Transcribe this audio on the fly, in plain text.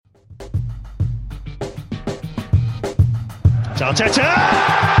Arteta!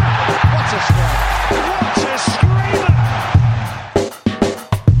 What a strike! What a screamer!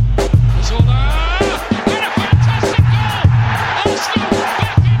 Zola! And a fantastic goal! Arsenal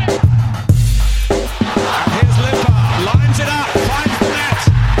back in it! And here's Limpar, lines it up, finds the net.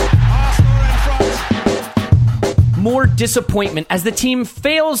 Arsenal in front. More disappointment as the team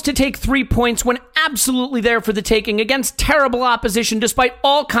fails to take 3 points when absolutely there for the taking against terrible opposition despite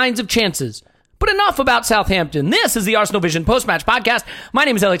all kinds of chances. But enough about Southampton. This is the Arsenal Vision post-match podcast. My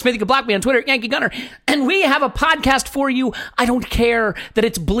name is Alex Smith. You can block me on Twitter at Yankee Gunner. And we have a podcast for you. I don't care that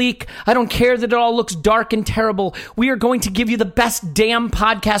it's bleak. I don't care that it all looks dark and terrible. We are going to give you the best damn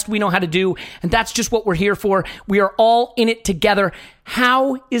podcast we know how to do. And that's just what we're here for. We are all in it together.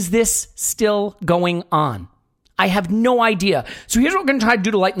 How is this still going on? I have no idea. So here's what we're going to try to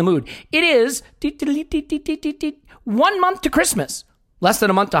do to lighten the mood. It is 1 month to Christmas. Less than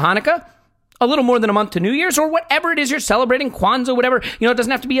a month to Hanukkah. A little more than a month to New Year's, or whatever it is you're celebrating, Kwanzaa, whatever. You know, it doesn't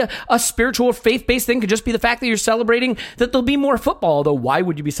have to be a spiritual or faith-based thing. It could just be the fact that you're celebrating that there'll be more football. Although, why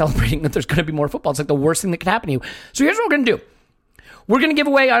would you be celebrating that there's going to be more football? It's like the worst thing that could happen to you. So here's what we're going to do. We're going to give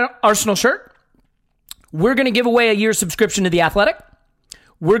away our Arsenal shirt. We're going to give away a year's subscription to The Athletic.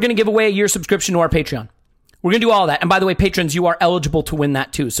 We're going to give away a year's subscription to our Patreon. We're going to do all that. And by the way, patrons, you are eligible to win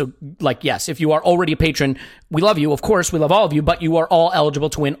that too. So, like, yes, if you are already a patron, we love you. Of course, we love all of you, but you are all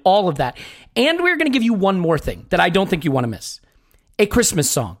eligible to win all of that. And we're going to give you one more thing that I don't think you want to miss. A Christmas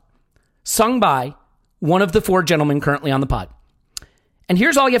song sung by one of the 4 gentlemen currently on the pod. And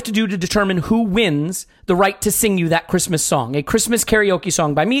here's all you have to do to determine who wins the right to sing you that Christmas song. A Christmas karaoke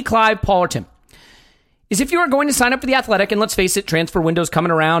song by me, Clive, Paul, or Tim. Is if you are going to sign up for The Athletic, and let's face it, transfer window's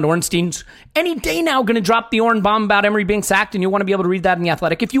coming around, Ornstein's any day now going to drop the Orn bomb about Emery being sacked, and you want to be able to read that in The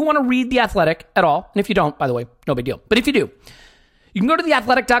Athletic. If you want to read The Athletic at all, and if you don't, by the way, no big deal. But if you do, you can go to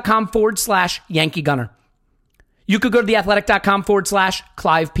theathletic.com/Yankee Gunner. You could go to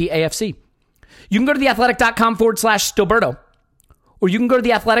theathletic.com/Clive PAFC. You can go to theathletic.com/Stilberto. Or you can go to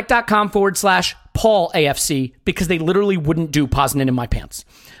theathletic.com/Paul AFC, because they literally wouldn't do Poznan in my pants.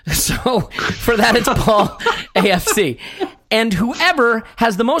 So for that, it's Paul AFC. And whoever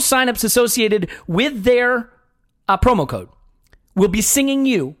has the most signups associated with their promo code will be singing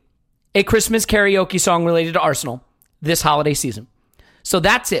you a Christmas karaoke song related to Arsenal this holiday season. So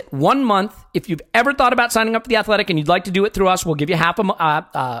that's it. 1 month. If you've ever thought about signing up for The Athletic and you'd like to do it through us, we'll give you half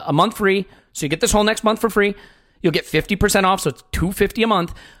a month free. So you get this whole next month for free. You'll get 50% off, so it's $250 a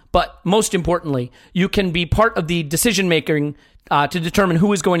month. But most importantly, you can be part of the decision-making to determine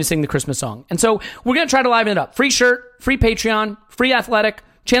who is going to sing the Christmas song. And so we're going to try to liven it up. Free shirt, free Patreon, free Athletic,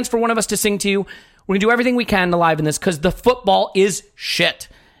 chance for one of us to sing to you. We're going to do everything we can to liven this because the football is shit.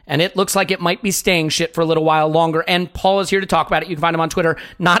 And it looks like it might be staying shit for a little while longer. And Paul is here to talk about it. You can find him on Twitter,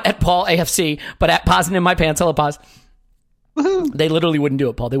 not at Paul AFC, but at Poznan in my pants. Hello, Paz. They literally wouldn't do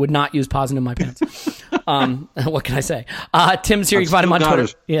it, Paul. They would not use Poznan in my pants. What can I say? Tim's here. You can find him on Twitter.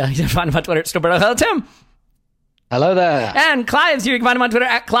 Yeah, you can find him on Twitter. Stilberto. Hello, Tim. Hello there. And Clive's here. You can find him on Twitter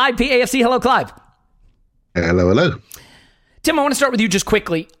at Clive PAFC. Hello, Clive. Hello. Tim, I want to start with you just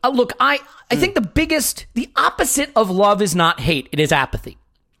quickly. Look, I think the opposite of love is not hate. It is apathy.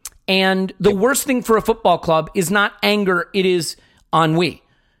 And the worst thing for a football club is not anger. It is ennui.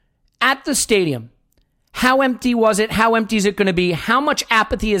 At the stadium, how empty was it? How empty is it going to be? How much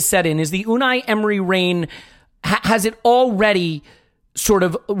apathy is set in? Is the Unai Emery reign, has it already sort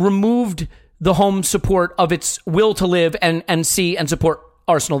of removed the home support of its will to live and see and support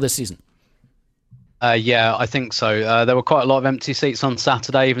Arsenal this season? Yeah, I think so. There were quite a lot of empty seats on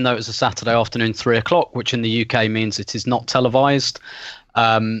Saturday, even though it was a Saturday afternoon, 3:00, which in the UK means it is not televised.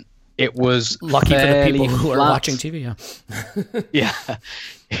 It was lucky for the people who are watching TV. Yeah,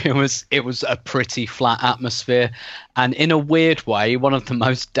 it was a pretty flat atmosphere, and in a weird way, one of the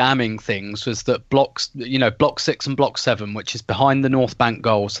most damning things was that Block 6 and Block 7, which is behind the North Bank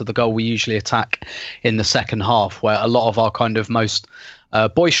goal, so the goal we usually attack in the second half, where a lot of our kind of most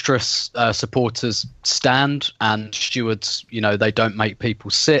boisterous supporters stand, and stewards, they don't make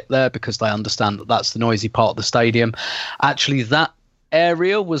people sit there because they understand that that's the noisy part of the stadium. Actually, that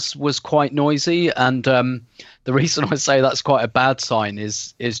area was quite noisy, and the reason I say that's quite a bad sign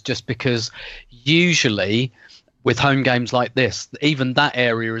is just because usually with home games like this, even that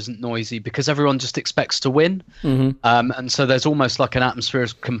area isn't noisy because everyone just expects to win. Mm-hmm. And so there's almost like an atmosphere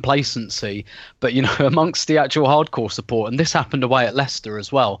of complacency, but amongst the actual hardcore support, and this happened away at Leicester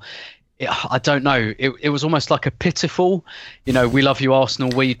as well. I don't know. It was almost like a pitiful, we love you,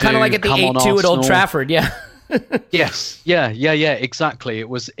 Arsenal, we do. Kind of like at the 8-2 at Old Trafford, yeah. Yes. Yeah. Exactly. It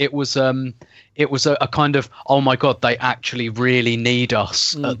was a kind of, oh my God, they actually really need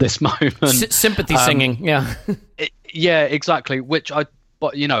us at this moment. Sympathy singing. Yeah. Yeah, exactly. But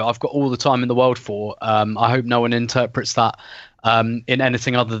I've got all the time in the world for. I hope no one interprets that in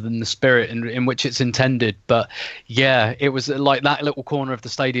anything other than the spirit in which it's intended. But yeah, it was like that little corner of the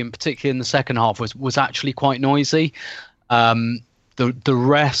stadium, particularly in the second half, was actually quite noisy. The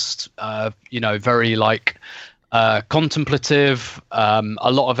rest, very like contemplative,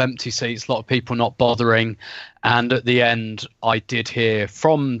 a lot of empty seats, a lot of people not bothering. And at the end, I did hear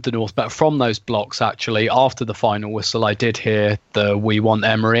from the North, but from those blocks, actually, after the final whistle, I did hear the "We want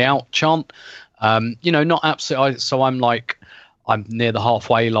Emery out" chant. Not absolutely. So I'm near the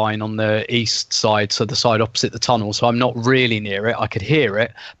halfway line on the east side, so the side opposite the tunnel. So I'm not really near it. I could hear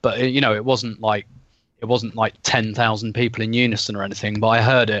it, but it wasn't like 10,000 people in unison or anything. But I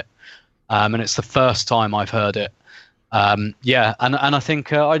heard it, and it's the first time I've heard it. And I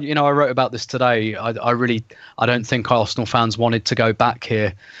think I wrote about this today. I don't think Arsenal fans wanted to go back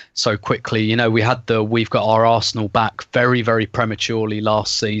here so quickly. We had we've got our Arsenal back very, very prematurely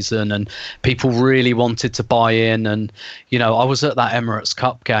last season, and people really wanted to buy in. And I was at that Emirates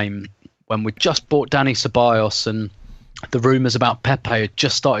Cup game when we just bought Dani Ceballos, and the rumours about Pepe had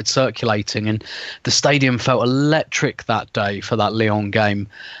just started circulating, and the stadium felt electric that day for that Lyon game.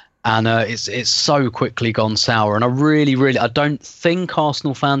 And it's so quickly gone sour. And I don't think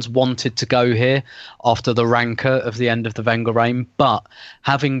Arsenal fans wanted to go here after the rancour of the end of the Wenger reign. But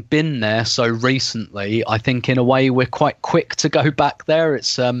having been there so recently, I think in a way we're quite quick to go back there.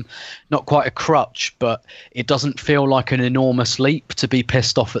 It's not quite a crutch, but it doesn't feel like an enormous leap to be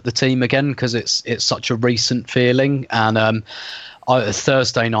pissed off at the team again, because it's such a recent feeling. And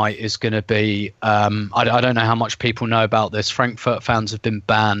Thursday night is going to be I don't know how much people know about this. Frankfurt fans have been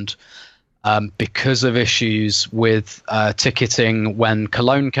banned because of issues with ticketing when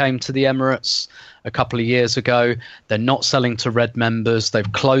Cologne came to the Emirates a couple of years ago. They're not selling to red members.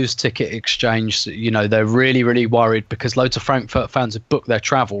 They've closed ticket exchange. They're really, really worried because loads of Frankfurt fans have booked their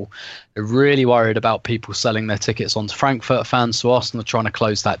travel. They're really worried about people selling their tickets onto Frankfurt fans. So Arsenal are trying to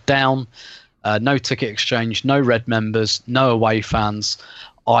close that down. No ticket exchange, no red members, no away fans.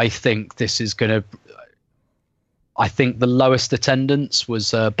 I think this is going to... I think the lowest attendance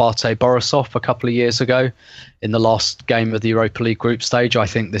was Bate Borisov a couple of years ago in the last game of the Europa League group stage. I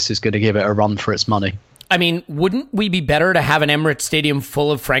think this is going to give it a run for its money. I mean, wouldn't we be better to have an Emirates Stadium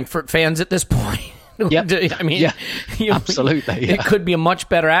full of Frankfurt fans at this point? Yeah, I mean, absolutely. Yeah. It could be a much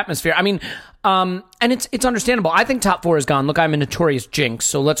better atmosphere. I mean, and it's understandable. I think top four is gone. Look, I'm a notorious jinx,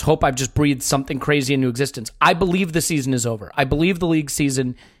 so let's hope I've just breathed something crazy into existence. I believe the season is over. I believe the league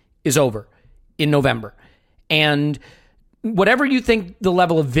season is over in November. And whatever you think the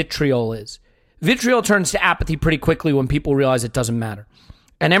level of vitriol is, vitriol turns to apathy pretty quickly when people realize it doesn't matter.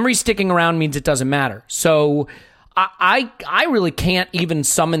 And Emery sticking around means it doesn't matter. So I really can't even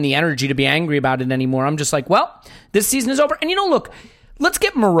summon the energy to be angry about it anymore. I'm just like, well, this season is over. And look, let's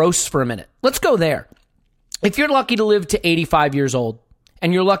get morose for a minute. Let's go there. If you're lucky to live to 85 years old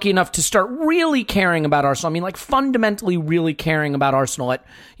and you're lucky enough to start really caring about Arsenal, I mean, like fundamentally really caring about Arsenal at,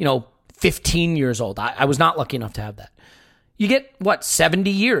 15 years old. I was not lucky enough to have that. You get, 70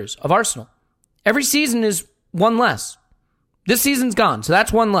 years of Arsenal. Every season is one less. This season's gone, so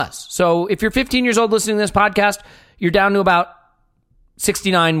that's one less. So if you're 15 years old listening to this podcast, you're down to about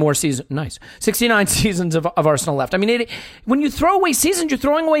 69 more seasons. Nice. 69 seasons of Arsenal left. I mean, when you throw away seasons, you're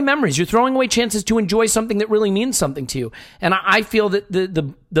throwing away memories. You're throwing away chances to enjoy something that really means something to you. And I feel that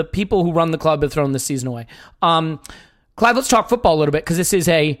the people who run the club have thrown this season away. Clive, let's talk football a little bit because this is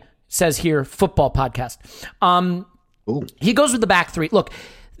says here, football podcast. He goes with the back three. Look,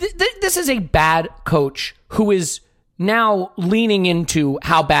 this is a bad coach who is now leaning into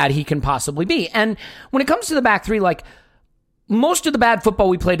how bad he can possibly be. And when it comes to the back three, like most of the bad football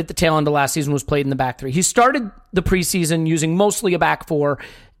we played at the tail end of last season was played in the back three. He started the preseason using mostly a back four,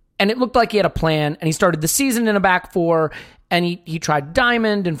 and it looked like he had a plan, and he started the season in a back four, and he tried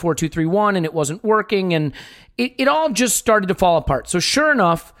diamond and 4-2-3-1, and it wasn't working, and it all just started to fall apart. So sure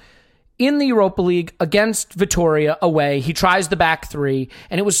enough, in the Europa League against Vitória away, he tries the back three,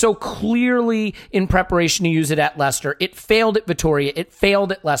 and it was so clearly in preparation to use it at Leicester. It failed at Vitória. It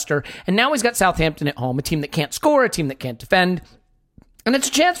failed at Leicester. And now he's got Southampton at home, a team that can't score, a team that can't defend. And it's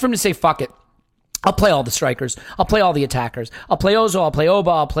a chance for him to say, fuck it. I'll play all the strikers. I'll play all the attackers. I'll play Ozil. I'll play Oba.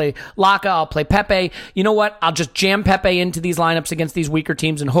 I'll play Laka. I'll play Pepe. You know what? I'll just jam Pepe into these lineups against these weaker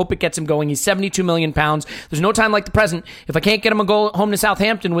teams and hope it gets him going. He's £72 million. There's no time like the present. If I can't get him a goal home to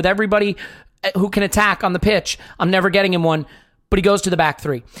Southampton with everybody who can attack on the pitch, I'm never getting him one. But he goes to the back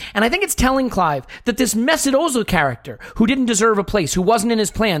three. And I think it's telling, Clive, that this Mesut Ozil character, who didn't deserve a place, who wasn't in his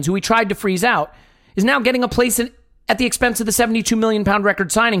plans, who he tried to freeze out, is now getting a place at at the expense of the £72 million record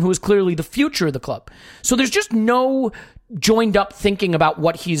signing, who is clearly the future of the club. So there's just no joined up thinking about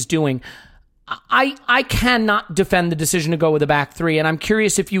what he's doing. I cannot defend the decision to go with a back three, and I'm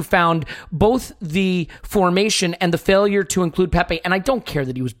curious if you found both the formation and the failure to include Pepe, and I don't care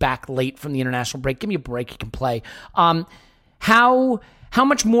that he was back late from the international break. Give me a break, he can play. How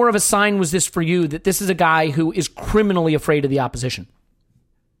much more of a sign was this for you that this is a guy who is criminally afraid of the opposition?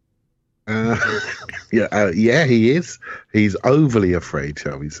 Yeah, he is. He's overly afraid,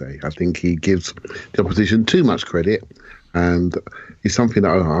 shall we say. I think he gives the opposition too much credit, and it's something that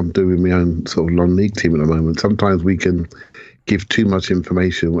I'm doing with my own sort of non-league team at the moment. Sometimes we can give too much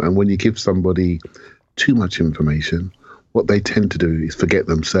information, and when you give somebody too much information, what they tend to do is forget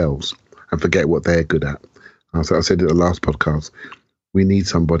themselves and forget what they're good at. So I said in the last podcast, we need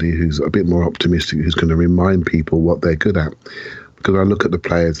somebody who's a bit more optimistic, who's going to remind people what they're good at. Because I look at the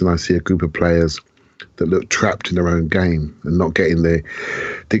players and I see a group of players that look trapped in their own game and not getting the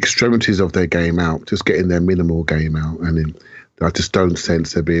extremities of their game out, just getting their minimal game out. And I just don't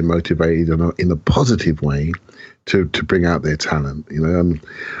sense they're being motivated in a positive way to bring out their talent.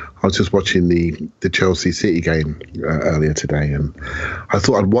 I was just watching the Chelsea City game earlier today, and I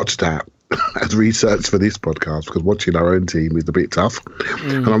thought I'd watch that as research for this podcast, because watching our own team is a bit tough.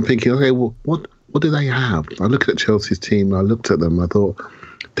 And I'm thinking, okay, well, what do they have? I looked at Chelsea's team, and I looked at them, I thought,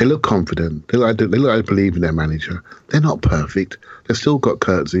 they look confident. They look like they believe in their manager. They're not perfect. They've still got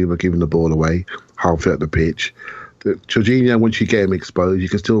Kurt Zouma giving the ball away halfway up the pitch. Jorginho, once you get him exposed, you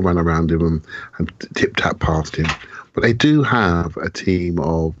can still run around him and tip-tap past him. But they do have a team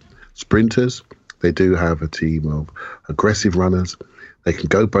of sprinters. They do have a team of aggressive runners. They can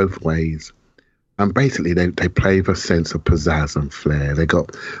go both ways. And basically, they play with a sense of pizzazz and flair. They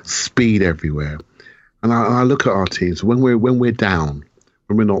got speed everywhere. And I look at our teams. When we're down,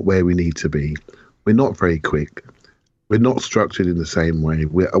 when we're not where we need to be, we're not very quick. We're not structured in the same way.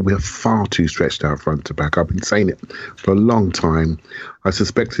 We're far too stretched out front to back. I've been saying it for a long time. I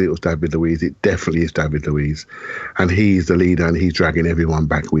suspected it was David Luiz. It definitely is David Luiz. And he's the leader, and he's dragging everyone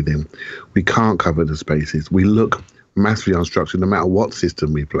back with him. We can't cover the spaces. We look massively unstructured no matter what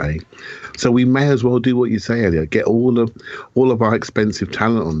system we play. So we may as well do what you say, Elliot. Get all of our expensive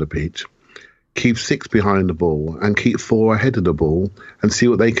talent on the pitch, keep 6 behind the ball, and keep 4 ahead of the ball, and see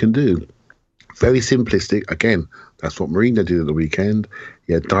what they can do. Very simplistic. Again, that's what Mourinho did at the weekend.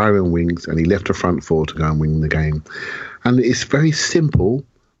 He had Dyer and wings, and he left a front 4 to go and win the game. And it's very simple,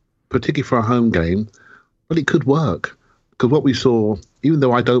 particularly for a home game, but it could work. Because what we saw, even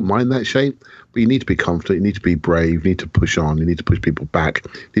though I don't mind that shape, but you need to be confident, you need to be brave, you need to push on, you need to push people back,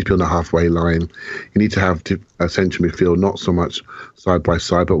 you need to be on the halfway line, you need to have a central midfield, not so much side by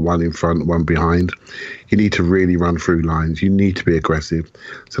side, but one in front, one behind. You need to really run through lines, you need to be aggressive.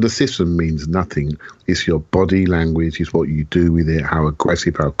 So the system means nothing. It's your body language, it's what you do with it, how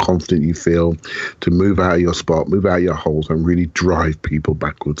aggressive, how confident you feel to move out of your spot, move out of your holes, and really drive people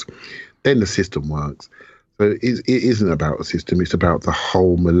backwards. Then the system works. So it isn't about the system, it's about the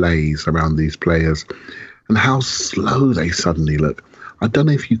whole malaise around these players and how slow they suddenly look. I don't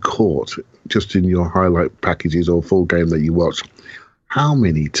know if you caught, just in your highlight packages or full game that you watched, how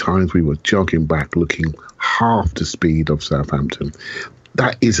many times we were jogging back looking half the speed of Southampton.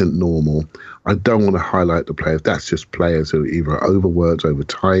 That isn't normal. I don't want to highlight the players. That's just players who are either overworked,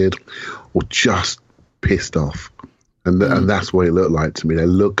 overtired, or just pissed off. And that's what it looked like to me. They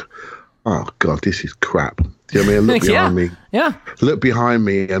look... oh, God, this is crap. Do you know what I mean? Look behind me. Yeah. Look behind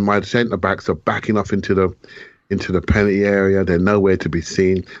me, and my centre-backs are backing off into the penalty area. They're nowhere to be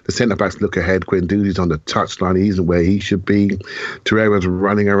seen. The centre-backs look ahead. Guendouzi's on the touchline. He isn't where he should be. Torreira's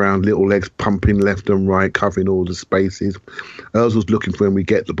running around, little legs pumping left and right, covering all the spaces. Ozil's looking for when we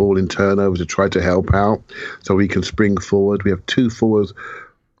get the ball in turnovers to try to help out so we can spring forward. We have 2 forwards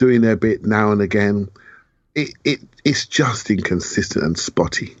doing their bit now and again. It's just inconsistent and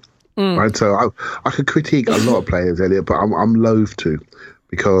spotty. Right, so I could critique a lot of players, Elliot, but I'm loath to,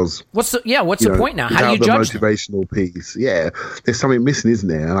 because what's the point now? How do you judge the motivational piece? Yeah, there's something missing, isn't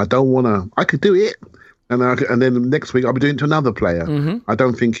there? And I don't want to. I could do it, and then next week I'll be doing it to another player. I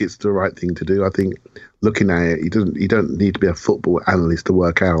don't think it's the right thing to do. I think looking at it, you don't need to be a football analyst to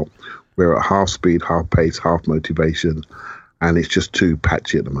work out we're at half speed, half pace, half motivation, and it's just too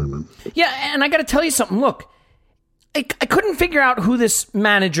patchy at the moment. Yeah, and I got to tell you something. Look. I couldn't figure out who this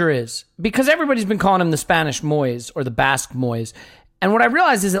manager is, because everybody's been calling him the Spanish Moyes or the Basque Moyes. And what I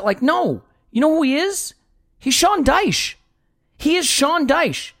realized is that, no, you know who he is? He's Sean Dyche. He is Sean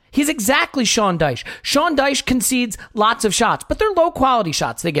Dyche. He's exactly Sean Dyche. Sean Dyche concedes lots of shots, but they're low-quality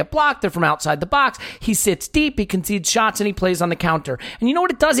shots. They get blocked. They're from outside the box. He sits deep. He concedes shots, and he plays on the counter. And you know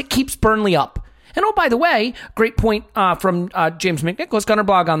what it does? It keeps Burnley up. And oh, by the way, great point from James McNicholas, Gunner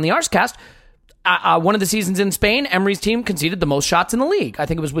Blog on the Arscast. One of the seasons in Spain, Emery's team conceded the most shots in the league. I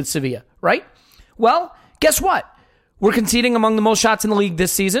think it was with Sevilla, right? Well, guess what? We're conceding among the most shots in the league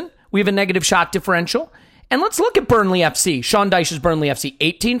this season. We have a negative shot differential. And let's look at Burnley FC. Sean Dyche's Burnley FC,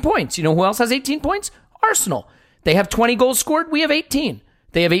 18 points. You know who else has 18 points? Arsenal. They have 20 goals scored. We have 18.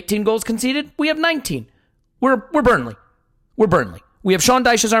 They have 18 goals conceded. We have 19. We're Burnley. We're Burnley. We have Sean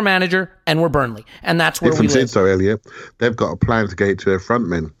Dyche as our manager, and we're Burnley. And that's where we live. So, Elliot, they've got a plan to get to their front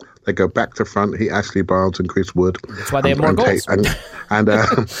men. They go back to front, hit Ashley Barnes and Chris Wood. That's why they have more goals.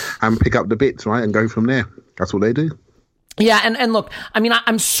 And pick up the bits, right, and go from there. That's what they do. Yeah, and look, I mean,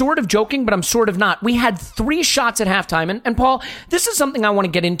 I'm sort of joking, but I'm sort of not. We had 3 shots at halftime, and Paul, this is something I want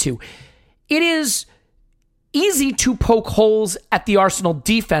to get into. It is easy to poke holes at the Arsenal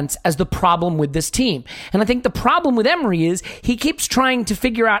defense as the problem with this team. And I think the problem with Emery is he keeps trying to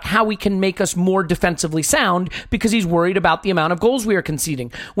figure out how he can make us more defensively sound because he's worried about the amount of goals we are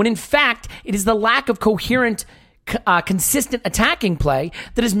conceding. When in fact, it is the lack of coherent, consistent attacking play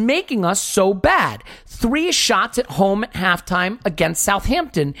that is making us so bad. 3 shots at home at halftime against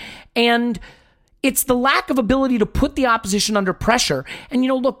Southampton. And it's the lack of ability to put the opposition under pressure. And,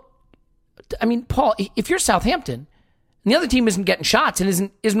 look, I mean, Paul, if you're Southampton and the other team isn't getting shots and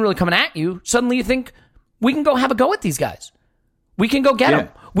isn't really coming at you, suddenly you think we can go have a go at these guys. We can go get them.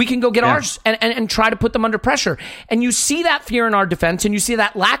 We can go get ours and try to put them under pressure. And you see that fear in our defense and you see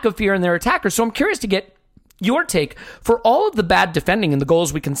that lack of fear in their attackers. So I'm curious to get your take for all of the bad defending and the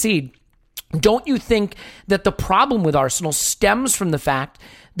goals we concede. Don't you think that the problem with Arsenal stems from the fact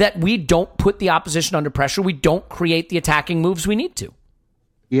that we don't put the opposition under pressure? We don't create the attacking moves we need to.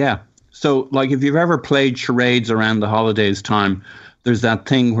 Yeah. So, like, if you've ever played charades around the holidays time, there's that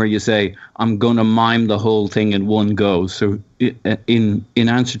thing where you say, I'm going to mime the whole thing in one go. So in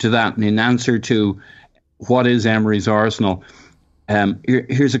answer to that, and in answer to what is Emery's Arsenal,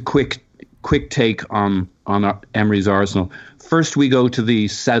 here's a quick take on Emery's Arsenal. First, we go to the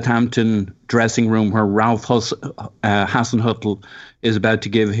Southampton dressing room where Ralph Hasenhüttl is about to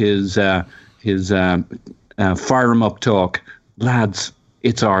give his fire 'em up talk. Lads,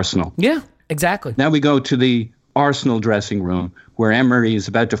 it's Arsenal. Yeah, exactly. Now we go to the Arsenal dressing room where Emery is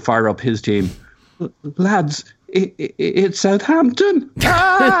about to fire up his team. Lads, it's Southampton.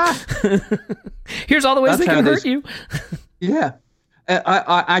 Ah! Here's all the ways they can hurt you. Yeah.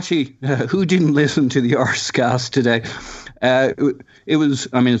 I actually, who didn't listen to the Arscast today? It was,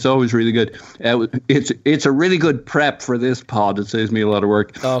 I mean, it's always really good. It's a really good prep for this pod. It saves me a lot of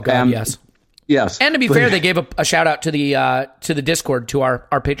work. Oh, God, yes. Yes. And to be fair, they gave a shout out to the Discord, to our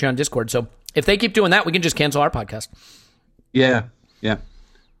Patreon Discord. So if they keep doing that, we can just cancel our podcast. Yeah.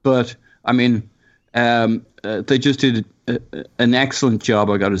 But, I mean, they just did an excellent job,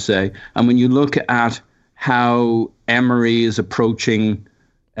 I got to say. And when you look at how Emery is approaching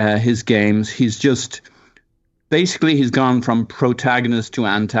his games, he's gone from protagonist to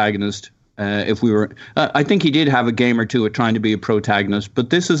antagonist. I think he did have a game or two at trying to be a protagonist,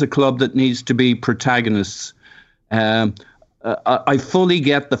 but this is a club that needs to be protagonists. I fully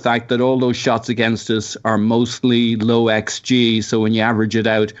get the fact that all those shots against us are mostly low XG, so when you average it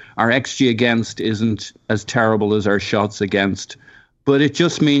out, our XG against isn't as terrible as our shots against. But it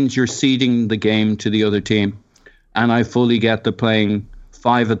just means you're ceding the game to the other team. And I fully get that playing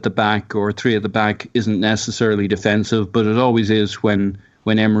 5 at the back or 3 at the back isn't necessarily defensive, but it always is when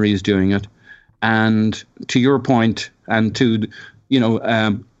Emery is doing it. And to your point, and to,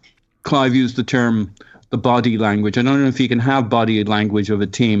 Clive used the term, the body language. I don't know if you can have body language of a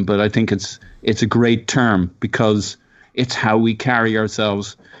team, but I think it's a great term because it's how we carry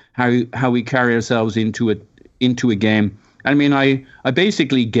ourselves, how we carry ourselves into a game. I mean, I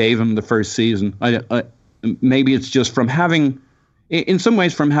basically gave him the first season. I maybe it's just from having, in some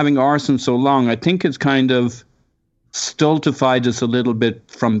ways, from having Arsenal so long, I think it's kind of stultified us a little bit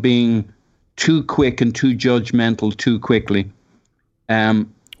from being too quick and too judgmental too quickly. Well,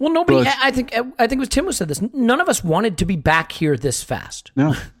 nobody. I think it was Tim who said this. None of us wanted to be back here this fast.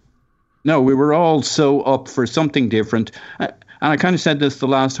 No, we were all so up for something different. And I kind of said this the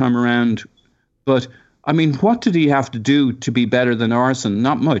last time around, but I mean, what did he have to do to be better than Arsenal?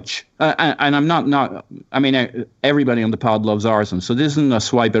 Not much. And I'm not. I mean, everybody on the pod loves Arsenal, so this isn't a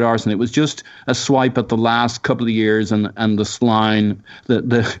swipe at Arsenal. It was just a swipe at the last couple of years and the slide,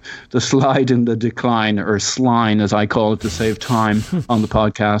 the slide in the decline, or slime as I call it to save time on the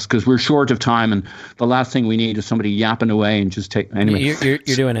podcast, because we're short of time, and the last thing we need is somebody yapping away and just take. Anyway, you're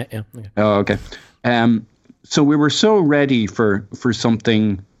doing it, yeah. Okay. Oh, okay. so we were so ready for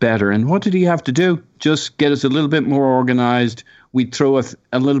something better. And what did he have to do? Just get us a little bit more organized. We'd throw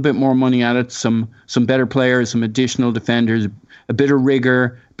a little bit more money at it, some better players, some additional defenders, a bit of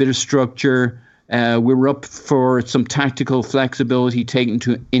rigor, a bit of structure. We were up for some tactical flexibility,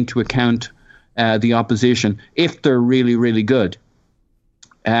 taking into account the opposition if they're really, really good.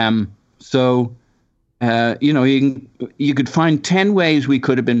 So you could find 10 ways we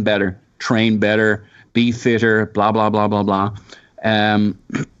could have been better, train better, be fitter, blah blah blah blah blah. And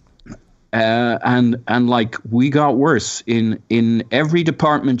like we got worse in every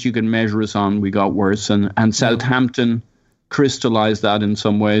department you can measure us on. We got worse, and Southampton crystallized that in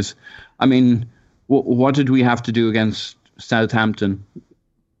some ways. I mean, what did we have to do against Southampton,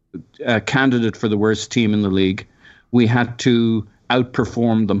 a candidate for the worst team in the league? We had to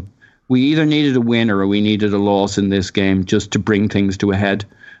outperform them. We either needed a win or we needed a loss in this game just to bring things to a head,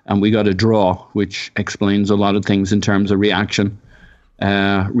 and we got a draw, which explains a lot of things in terms of reaction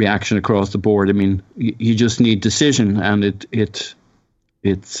across the board. I mean, you just need decision, and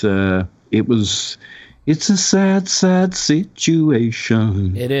it's a sad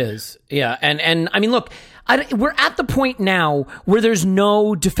situation. It is, yeah, and I mean, look, we're at the point now where there's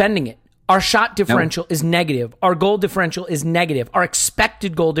no defending it. Our shot differential is negative. Our goal differential is negative. Our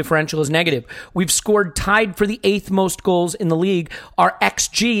expected goal differential is negative. We've scored tied for the 8th most goals in the league. Our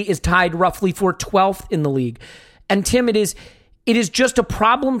XG is tied roughly for 12th in the league. And Tim, it is just a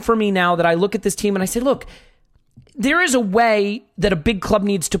problem for me now that I look at this team and I say, look, there is a way that a big club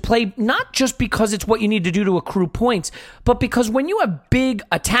needs to play, not just because it's what you need to do to accrue points, but because when you have big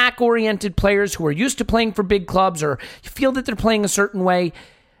attack-oriented players who are used to playing for big clubs or you feel that they're playing a certain way,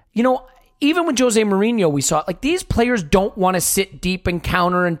 even with Jose Mourinho, we saw it. Like, these players don't want to sit deep and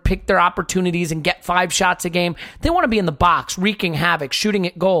counter and pick their opportunities and get 5 shots a game. They want to be in the box, wreaking havoc, shooting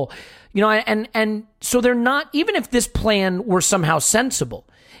at goal. And so they're not, even if this plan were somehow sensible,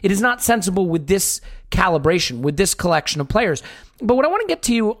 it is not sensible with this calibration, with this collection of players. But what I want to get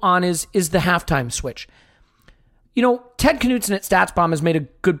to you on is the halftime switch. Ted Knutson at StatsBomb has made a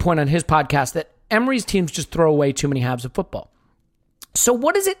good point on his podcast that Emery's teams just throw away too many halves of football. So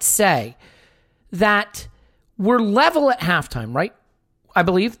what does it say that we're level at halftime, right? I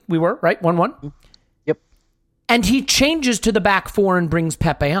believe we were, right? 1-1? Yep. And he changes to the back 4 and brings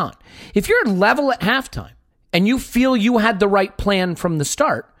Pepe on. If you're level at halftime and you feel you had the right plan from the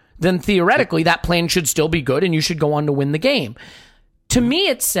start, then theoretically that plan should still be good and you should go on to win the game. To me,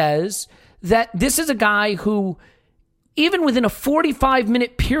 it says that this is a guy who, even within a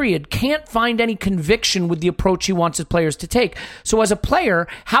 45-minute period, can't find any conviction with the approach he wants his players to take. So as a player,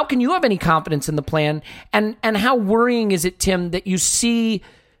 how can you have any confidence in the plan? And how worrying is it, Tim, that you see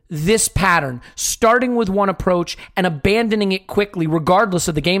this pattern, starting with one approach and abandoning it quickly, regardless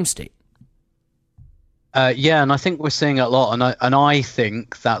of the game state? Yeah, and I think we're seeing it a lot, and I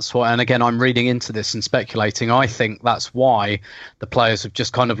think that's why. And again, I'm reading into this and speculating. I think that's why the players have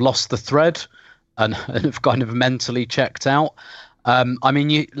just kind of lost the thread and have kind of mentally checked out. I mean,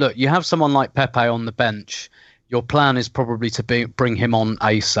 you have someone like Pepe on the bench. Your plan is probably to bring him on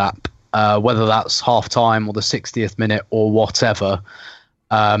ASAP, whether that's half time or the 60th minute or whatever.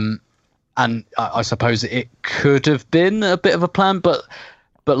 And I suppose it could have been a bit of a plan, but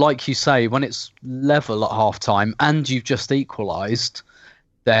like you say, when it's level at half time and you've just equalised,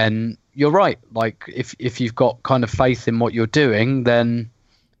 then you're right. Like if you've got kind of faith in what you're doing, then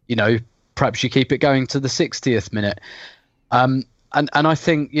perhaps you keep it going to the 60th minute. And I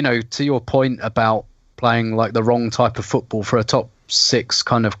think, to your point about playing like the wrong type of football for a top 6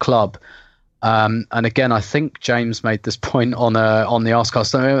 kind of club. And again, I think James made this point on the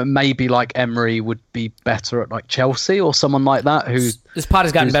Arscast. Maybe like Emery would be better at like Chelsea or someone like that. This pod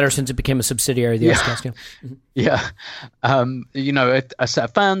has gotten better since it became a subsidiary of the Arscast. Yeah. A set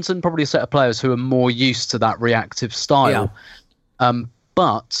of fans and probably a set of players who are more used to that reactive style. Yeah.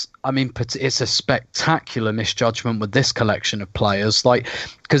 But I mean, it's a spectacular misjudgment with this collection of players. Like,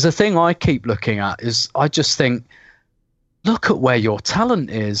 because the thing I keep looking at is I just think, look at where your talent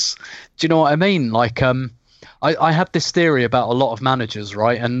is. Do you know what I mean? Like, I have this theory about a lot of managers,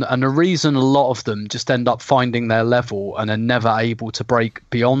 right? And the reason a lot of them just end up finding their level and are never able to break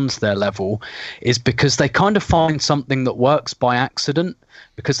beyond their level is because they kind of find something that works by accident.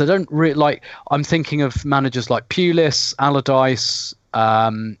 Because they don't really like. I'm thinking of managers like Pulis, Allardyce,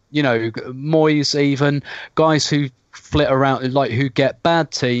 Moyes, even guys who flit around, like who get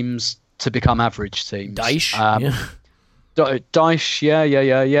bad teams to become average teams. Dyche, Dyche,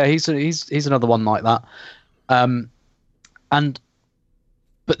 yeah. He's another one like that.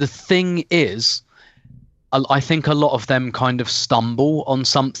 But the thing is, I think a lot of them kind of stumble on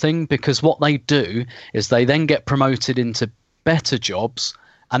something, because what they do is they then get promoted into better jobs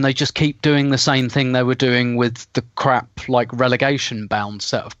and they just keep doing the same thing they were doing with the crap, like relegation bound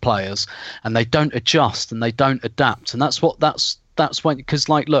set of players, and they don't adjust and they don't adapt. And that's when, because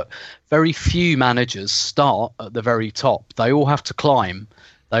like, look, very few managers start at the very top. They all have to climb.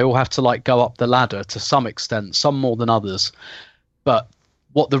 They all have to like go up the ladder to some extent, some more than others. But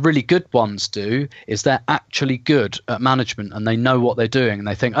what the really good ones do is they're actually good at management, and they know what they're doing, and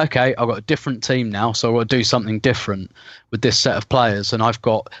they think, okay, I've got a different team now, so I've got to do something different with this set of players, and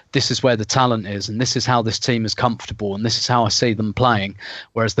this is where the talent is, and this is how this team is comfortable, and this is how I see them playing.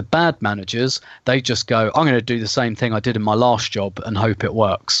 Whereas the bad managers, they just go, I'm going to do the same thing I did in my last job and hope it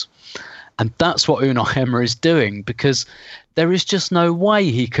works. And that's what Unai Emery is doing, because there is just no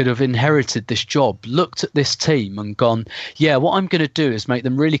way he could have inherited this job, looked at this team and gone, yeah, what I'm going to do is make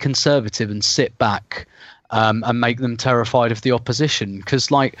them really conservative and sit back and make them terrified of the opposition.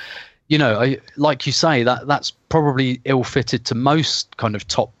 Because, like, you know, like you say, that's probably ill-fitted to most kind of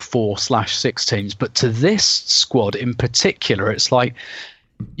top 4/6 teams. But to this squad in particular, it's like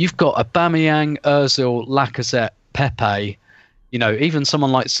you've got Aubameyang, Ozil, Lacazette, Pepe. You know, even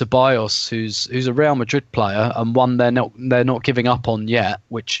someone like Ceballos, who's a Real Madrid player and one they're not giving up on yet,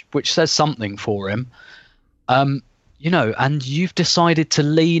 which says something for him. You know, and you've decided to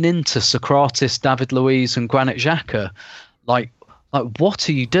lean into Socrates, David Luiz, and Granit Xhaka. Like what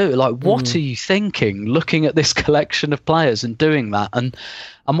are you doing? Like, what are you thinking? Looking at this collection of players and doing that, and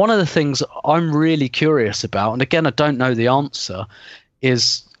one of the things I'm really curious about, and again, I don't know the answer,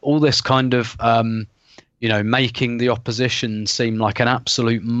 is all this kind of you know, making the opposition seem like an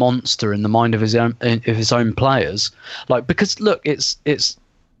absolute monster in the mind of his own players. Like, because look, it's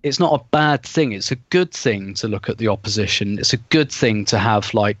not a bad thing. It's a good thing to look at the opposition. It's a good thing to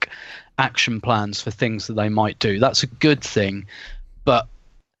have like action plans for things that they might do. That's a good thing. But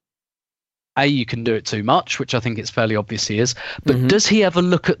you can do it too much, which I think it's fairly obvious he is. But does he ever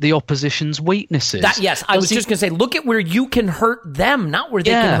look at the opposition's weaknesses? Yes, I was just going to say, look at where you can hurt them, not where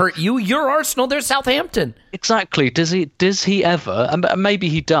they can hurt you. You're Arsenal, they're Southampton. Exactly. Does he ever, and maybe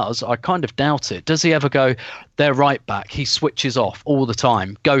he does, I kind of doubt it, does he ever go, they're right back, he switches off all the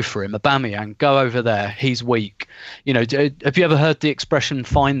time, go for him, Aubameyang, go over there, he's weak. You know, have you ever heard the expression,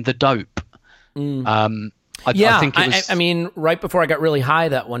 find the dope? I think it was, I mean, right before I got really high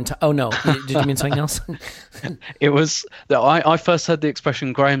that one time. Oh, no. Did you mean something else? It was that I first heard the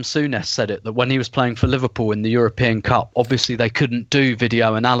expression, Graham Souness said it, that when he was playing for Liverpool in the European Cup, obviously they couldn't do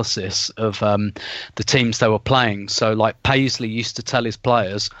video analysis of the teams they were playing. So like Paisley used to tell his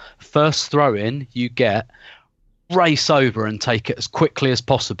players, first throw in you get, race over and take it as quickly as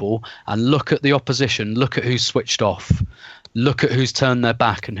possible and look at the opposition, look at who's switched off. Look at who's turned their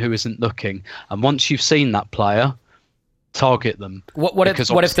back and who isn't looking. And once you've seen that player, target them. What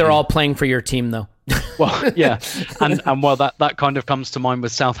if they're all playing for your team, though? Well, yeah. And well, that kind of comes to mind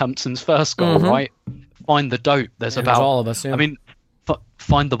with Southampton's first goal, right? Find the dope. There's all of us, yeah. I mean,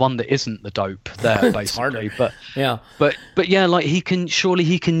 find the one that isn't the dope there, basically. But yeah. But yeah, like he can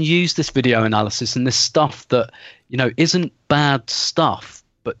use this video analysis and this stuff that, you know, isn't bad stuff,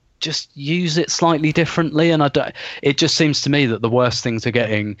 just use it slightly differently. And it just seems to me that the worse things are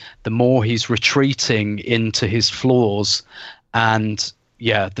getting, the more he's retreating into his flaws, and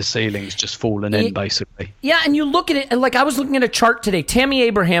the ceiling's just fallen in, basically. Yeah, and you look at it, and like I was looking at a chart today, Tammy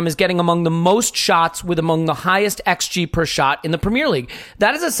Abraham is getting among the most shots with among the highest XG per shot in the Premier League.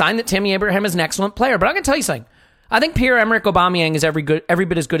 That is a sign that Tammy Abraham is an excellent player. But I'm going to tell you something. I think Pierre-Emerick Aubameyang is every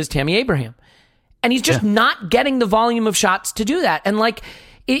bit as good as Tammy Abraham. And he's just not getting the volume of shots to do that. And like,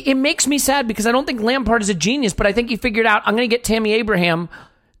 it makes me sad because I don't think Lampard is a genius, but I think he figured out, I'm going to get Tammy Abraham,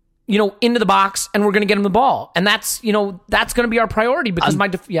 you know, into the box, and we're going to get him the ball. And that's going to be our priority because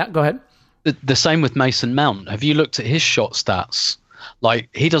go ahead. The same with Mason Mount. Have you looked at his shot stats? Like,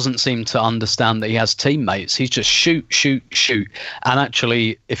 he doesn't seem to understand that he has teammates. He's just shoot. And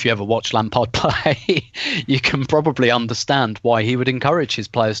actually, if you ever watch Lampard play, you can probably understand why he would encourage his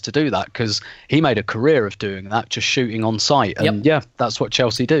players to do that, because he made a career of doing that, just shooting on sight. And that's what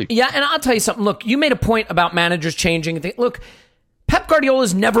Chelsea do. Yeah, and I'll tell you something. Look, you made a point about managers changing. Look, Pep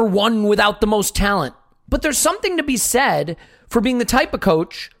Guardiola's never won without the most talent. But there's something to be said for being the type of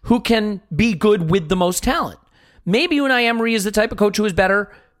coach who can be good with the most talent. Maybe Unai Emery is the type of coach who is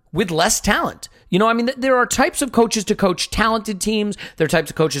better with less talent. You know, I mean, there are types of coaches to coach talented teams. There are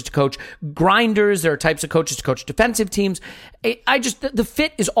types of coaches to coach grinders. There are types of coaches to coach defensive teams. The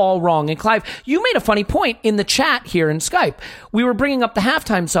fit is all wrong. And Clive, you made a funny point in the chat here in Skype. We were bringing up the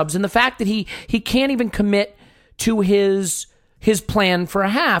halftime subs and the fact that he can't even commit to his his plan for a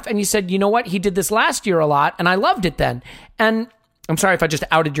half. And you said, you know what? He did this last year a lot, and I loved it then. And I'm sorry if I just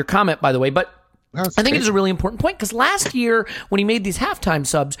outed your comment, by the way, but I think it is a really important point, because last year when he made these halftime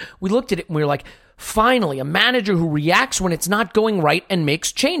subs, we looked at it and we were like, finally, a manager who reacts when it's not going right and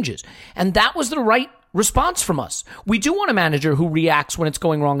makes changes. And that was the right response from us. We do want a manager who reacts when it's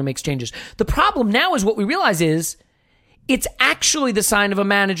going wrong and makes changes. The problem now is what we realize is it's actually the sign of a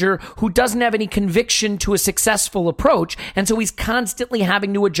manager who doesn't have any conviction to a successful approach, and so he's constantly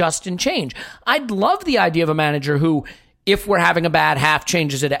having to adjust and change. I'd love the idea of a manager who, if we're having a bad half,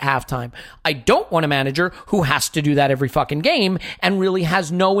 changes it at halftime. I don't want a manager who has to do that every fucking game and really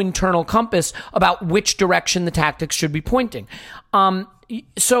has no internal compass about which direction the tactics should be pointing.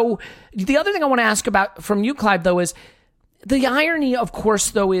 So the other thing I want to ask about from you, Clive, though, is the irony, of course,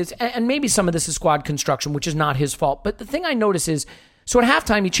 though, is, and maybe some of this is squad construction, which is not his fault, but the thing I notice is, so at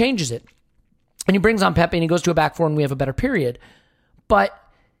halftime, he changes it, and he brings on Pepe, and he goes to a back four, and we have a better period. But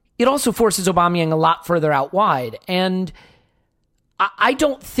it also forces Aubameyang a lot further out wide, and I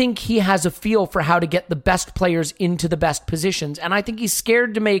don't think he has a feel for how to get the best players into the best positions, and I think he's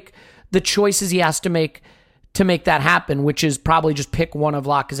scared to make the choices he has to make that happen, which is probably just pick one of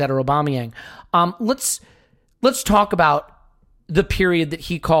Lacazette or Aubameyang. Let's talk about the period that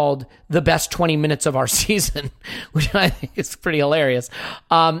he called the best 20 minutes of our season, which I think is pretty hilarious.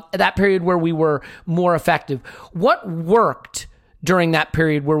 That period where we were more effective. What worked during that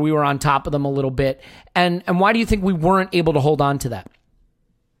period where we were on top of them a little bit, and why do you think we weren't able to hold on to that?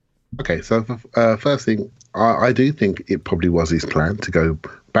 Okay, so first thing, I do think it probably was his plan to go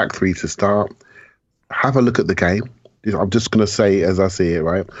back three to start. Have a look at the game. I'm just going to say as I see it,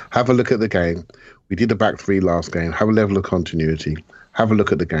 right? Have a look at the game. We did the back three last game. Have a level of continuity. Have a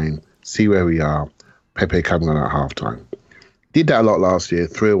look at the game. See where we are. Pepe coming on at halftime. Did that a lot last year.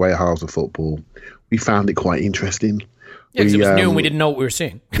 Threw away halves of football. We found it quite interesting. Yeah, because it was new and we didn't know what we were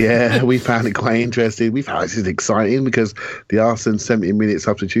seeing. Yeah, we found it quite interesting. We found this is exciting because the Arsenal 70-minute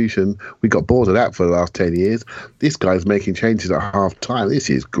substitution, we got bored of that for the last 10 years. This guy's making changes at half time. This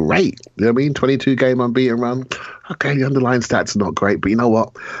is great. You know what I mean? 22-game unbeaten run. Okay, the underlying stats are not great, but you know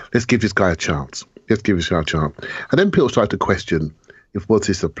what? Let's give this guy a chance. Let's give this guy a chance. And then people started to question, was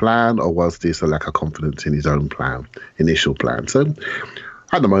this a plan or was this a lack of confidence in his own plan, initial plan? So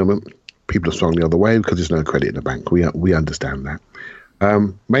at the moment, people are strong the other way because there's no credit in the bank. We understand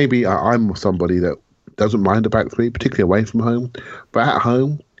that. Maybe I'm somebody that doesn't mind the back three, particularly away from home. But at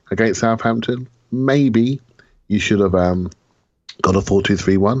home against Southampton, maybe you should have got a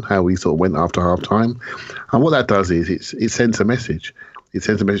 4-2-3-1, how we sort of went after half time. And what that does is it sends a message. It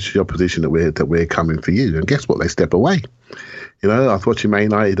sends a message to your opposition that we're coming for you. And guess what? They step away. You know, I was watching Man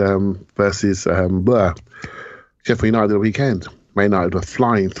United versus Sheffield United the weekend. Man United were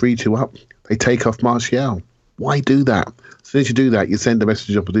flying 3-2 up. They take off Martial. Why do that? As soon as you do that, you send a message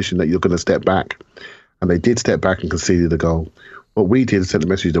to your opposition that you're going to step back. And they did step back and conceded a goal. What we did is send a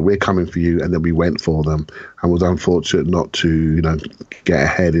message that we're coming for you, and then we went for them and was unfortunate not to, get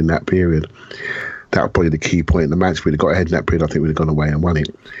ahead in that period. That was probably the key point in the match. If we'd have got ahead in that period, I think we'd have gone away and won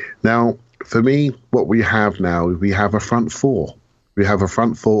it. Now, for me, what we have now, we have a front four. We have a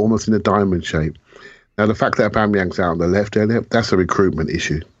front four almost in a diamond shape. Now, the fact that Aubameyang's out on the left there, that's a recruitment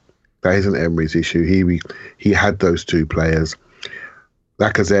issue. That isn't Emery's issue. He had those two players.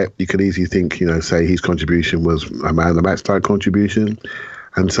 Lacazette, you could easily think, say his contribution was a man of the match type contribution.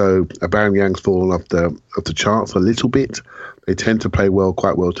 And so Aubameyang's fallen off the charts a little bit. They tend to play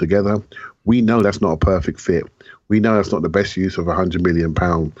quite well together. We know that's not a perfect fit. We know that's not the best use of £100 million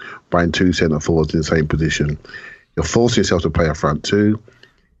buying two centre forwards in the same position. You're forcing yourself to play a front two.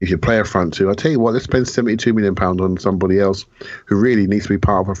 If you play a front two, I'll tell you what, let's spend £72 million on somebody else who really needs to be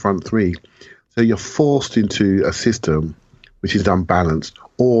part of a front three. So you're forced into a system which is unbalanced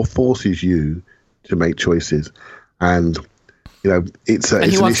or forces you to make choices. And, it's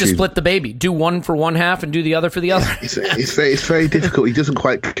and he wants to split the baby. Do one for one half and do the other for the other. It's very difficult. He doesn't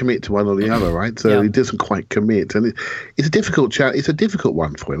quite commit to one or the other, right? So He doesn't quite commit. And it's a difficult it's a difficult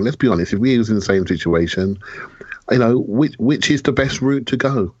one for him. Let's be honest. If we was in the same situation, which is the best route to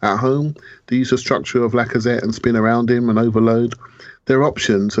go? At home, the use of structure of Lacazette and spin around him and overload. There are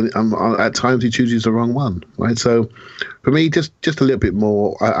options, and at times he chooses the wrong one, right? So, for me, just a little bit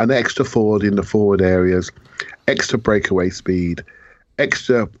more, an extra forward in the forward areas, extra breakaway speed,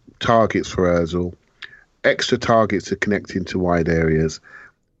 extra targets for Ozil, extra targets to connect into wide areas.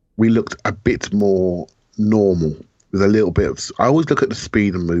 We looked a bit more normal. With a little bit of, I always look at the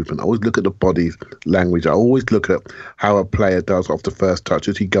speed and movement. I always look at the body language. I always look at how a player does off the first touch.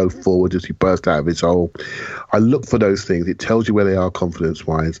 Does he go forward? Does he burst out of his hole? I look for those things. It tells you where they are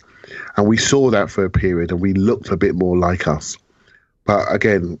confidence-wise. And we saw that for a period, and we looked a bit more like us. But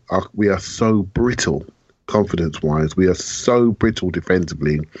again, we are so brittle confidence-wise. We are so brittle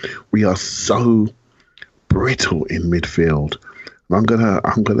defensively. We are so brittle in midfield. And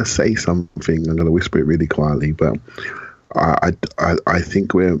I'm gonna say something. I'm gonna whisper it really quietly, but I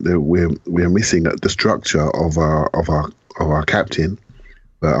think we're missing the structure of our captain.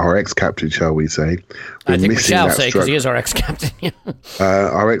 Our ex-captain, shall we say? I think we shall say, because he is our ex-captain.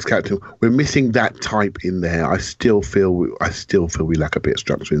 Our ex-captain. We're missing that type in there. I still feel we lack a bit of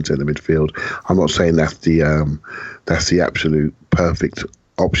structure in centre midfield. I'm not saying that's the absolute perfect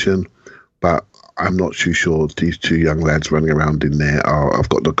option, but I'm not too sure these two young lads running around in there have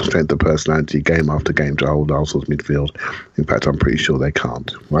got the strength of personality game after game to hold Arsenal's midfield. In fact, I'm pretty sure they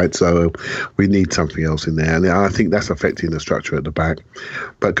can't, right? So we need something else in there. And I think that's affecting the structure at the back.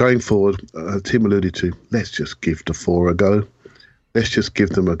 But going forward, Tim alluded to, let's just give the four a go. Let's just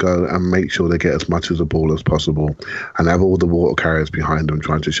give them a go and make sure they get as much of the ball as possible and have all the water carriers behind them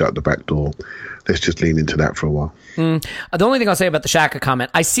trying to shut the back door. Let's just lean into that for a while. The only thing I'll say about the Xhaka comment,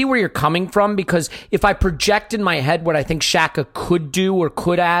 I see where you're coming from, because if I project in my head what I think Xhaka could do or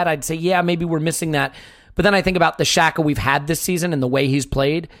could add, I'd say, yeah, maybe we're missing that. But then I think about the Xhaka we've had this season and the way he's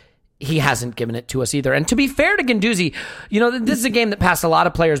played. He hasn't given it to us either. And to be fair to Guendouzi, this is a game that passed a lot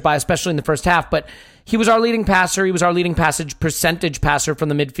of players by, especially in the first half, but he was our leading passer. He was our leading percentage passer from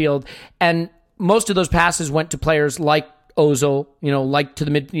the midfield. And most of those passes went to players like Ozil, like to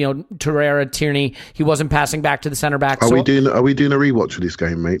the mid, Torreira, Tierney. He wasn't passing back to the center back. Are we doing a rewatch of this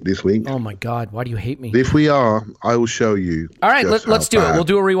game, mate, this week? Oh my God, why do you hate me? If we are, I will show you. All right, let's do it. We'll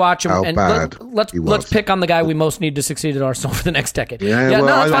do a rewatch and let's pick on the guy we most need to succeed at Arsenal for the next decade.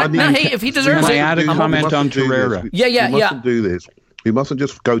 Hey, if he deserves it, I add a comment on Torreira. We mustn't do this. We mustn't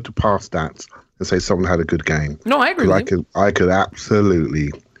just go to past stats and say someone had a good game. No, I agree with you. I could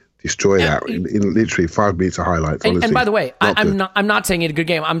absolutely destroy that in literally 5 minutes of highlights. Honestly. And by the way, I'm not saying he had a good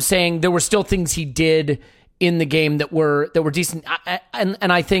game. I'm saying there were still things he did in the game that were decent.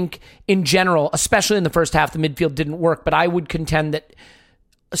 And I think in general, especially in the first half, the midfield didn't work. But I would contend that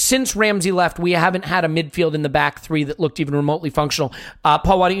since Ramsey left, we haven't had a midfield in the back three that looked even remotely functional.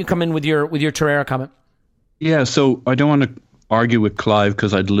 Paul, why don't you come in with your Torreira comment? Yeah, so I don't want to argue with Clive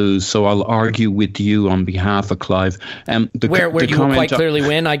because I'd lose, so I'll argue with you on behalf of Clive. Where you will quite clearly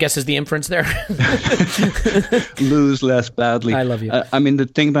win, I guess, is the inference there. Lose less badly. I love you. The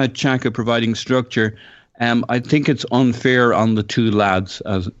thing about Xhaka providing structure, I think it's unfair on the two lads,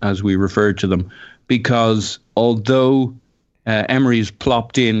 as we refer to them, because although Emery's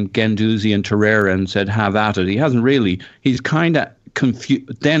plopped in Guendouzi and Torreira and said, have at it, he hasn't really. He's kind of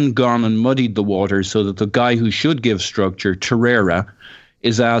then gone and muddied the water so that the guy who should give structure, Torreira,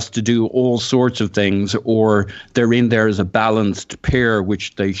 is asked to do all sorts of things, or they're in there as a balanced pair,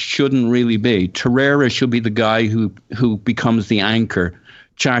 which they shouldn't really be. Torreira should be the guy who becomes the anchor,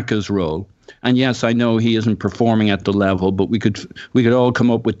 Xhaka's role. And yes, I know he isn't performing at the level, but we could all come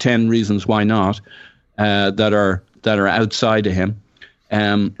up with 10 reasons why not that are outside of him.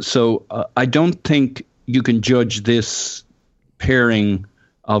 So I don't think you can judge this pairing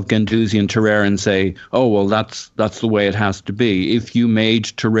of Guendouzi and Torreira and say, oh, well, that's the way it has to be. If you made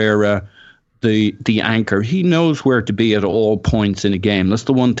Torreira the anchor, he knows where to be at all points in a game. That's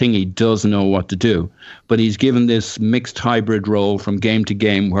the one thing he does know what to do. But he's given this mixed hybrid role from game to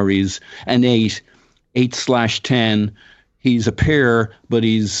game where he's an 8/10. He's a pair, but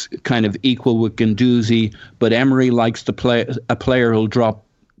he's kind of equal with Guendouzi. But Emery likes to play a player who'll drop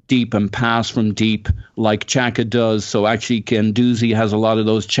deep and pass from deep like Xhaka does. So actually Guendouzi has a lot of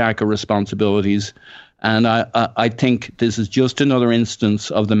those Xhaka responsibilities. And I think this is just another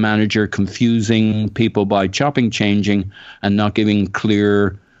instance of the manager confusing people by changing, and not giving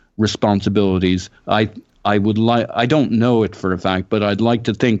clear responsibilities. I don't know it for a fact, but I'd like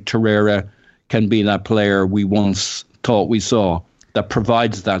to think Torreira can be that player we once thought we saw, that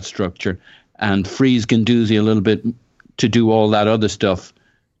provides that structure and frees Guendouzi a little bit to do all that other stuff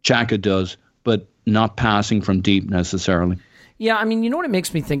Xhaka does, but not passing from deep necessarily. Yeah, you know what it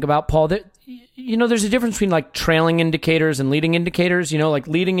makes me think about, Paul? That there's a difference between like trailing indicators and leading indicators. Like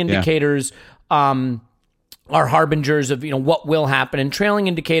leading indicators are harbingers of what will happen, and trailing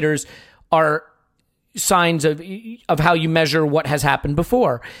indicators are signs of how you measure what has happened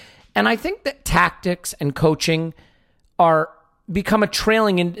before. And I think that tactics and coaching become a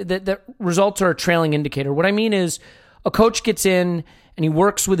trailing that results are a trailing indicator. What I mean is, a coach gets in and he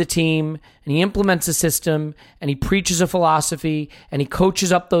works with a team and he implements a system and he preaches a philosophy and he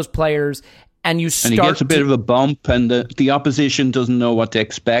coaches up those players, and he gets a bit of a bump, and the opposition doesn't know what to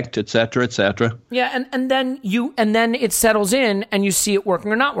expect, etc., etc. Yeah, and then it settles in and you see it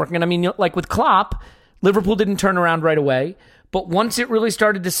working or not working. And like with Klopp, Liverpool didn't turn around right away, But once it really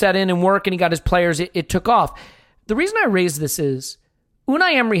started to set in and work and he got his players, it took off. The reason I raise this is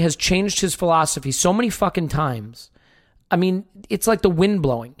Unai Emery has changed his philosophy so many fucking times. I mean, it's like the wind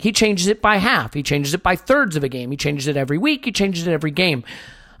blowing. He changes it by half. He changes it by thirds of a game. He changes it every week. He changes it every game.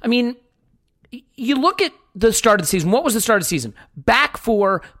 I mean, you look at the start of the season. What was the start of the season? Back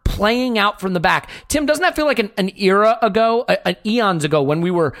four, playing out from the back. Tim, doesn't that feel like an era ago, an eons ago when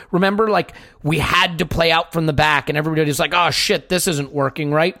we were, remember, like we had to play out from the back and everybody was like, oh shit, this isn't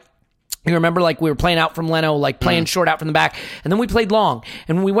working, right? You remember, like, we were playing out from Leno, like playing short out from the back, and then we played long.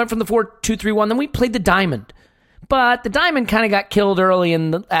 And when we went from the 4-2-3-1, then we played the diamond. But the diamond kind of got killed early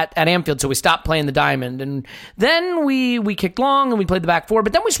at Anfield, so we stopped playing the diamond. And then we kicked long and we played the back four,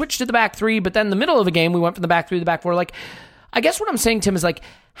 but then we switched to the back three. But then in the middle of the game, we went from the back three to the back four. Like, I guess what I'm saying, Tim, is like,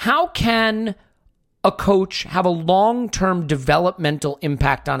 how can a coach have a long-term developmental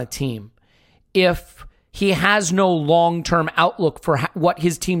impact on a team if he has no long-term outlook for what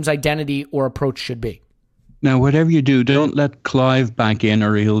his team's identity or approach should be? Now, whatever you do, don't let Clive back in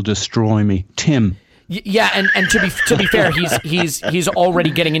or he'll destroy me. Tim. Yeah, and to be fair, he's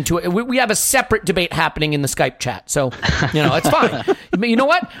already getting into it. We have a separate debate happening in the Skype chat, so it's fine. But you know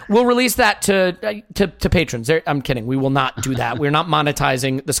what? We'll release that to patrons. I'm kidding. We will not do that. We're not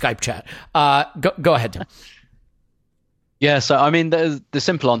monetizing the Skype chat. Go ahead, Tim. Yeah, so I mean, the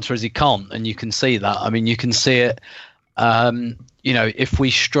simple answer is he can't, and you can see that. I mean, you can see it. If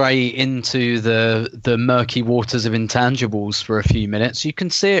we stray into the murky waters of intangibles for a few minutes, you can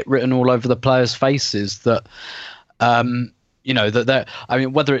see it written all over the players' faces that, that they're, I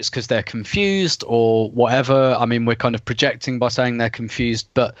mean, whether it's because they're confused or whatever. I mean, we're kind of projecting by saying they're confused,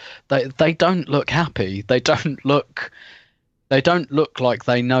 but they don't look happy. They don't look like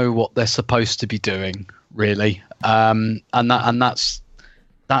they know what they're supposed to be doing, really. And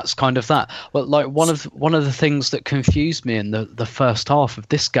that's kind of that. Well, like one of the things that confused me in the first half of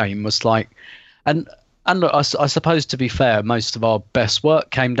this game was like, and look, I suppose to be fair, most of our best work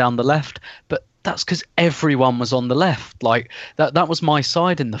came down the left, but that's because everyone was on the left. Like that was my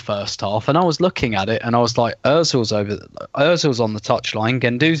side in the first half, and I was looking at it and I was like, Ozil's on the touchline,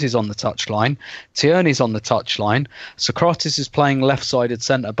 Guendouzi's on the touchline, Tierney's on the touchline, Socrates is playing left-sided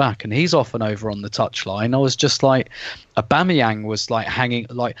centre back, and he's off and over on the touchline. I was just like, Aubameyang was like hanging.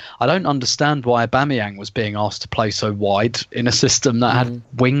 Like, I don't understand why Aubameyang was being asked to play so wide in a system that had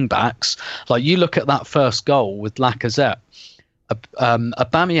wing backs. Like, you look at that first goal with Lacazette.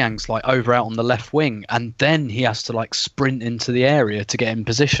 Aubameyang's like over out on the left wing, and then he has to like sprint into the area to get in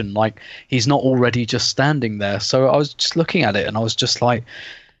position. Like, he's not already just standing there. So I was just looking at it and I was just like,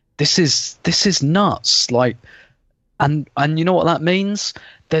 this is nuts. Like, and you know what that means?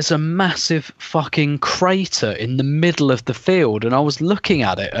 There's a massive fucking crater in the middle of the field, and I was looking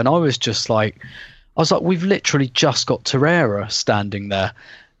at it and I was like, we've literally just got Torreira standing there,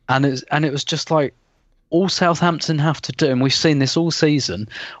 and it was just like, all Southampton have to do, and we've seen this all season,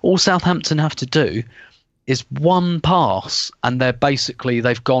 all Southampton have to do is one pass, and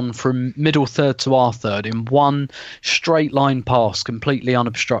they've gone from middle third to our third in one straight line pass, completely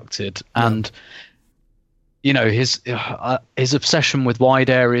unobstructed. And his obsession with wide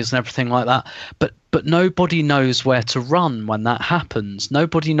areas and everything like that, but nobody knows where to run when that happens.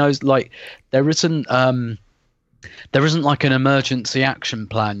 Nobody knows, like, there isn't like an emergency action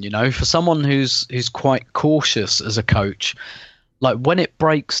plan, for someone who's quite cautious as a coach. Like, when it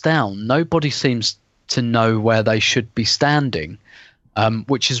breaks down, nobody seems to know where they should be standing,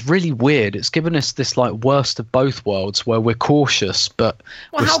 which is really weird. It's given us this like worst of both worlds, where we're cautious, but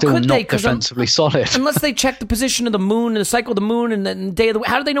we're still not defensively solid. Unless they check the position of the moon and the cycle of the moon and the day of the,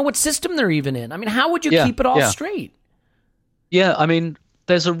 how do they know what system they're even in? I mean, how would you keep it all straight? Yeah, I mean,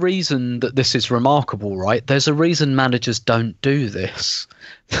 there's a reason that this is remarkable, right? There's a reason managers don't do this.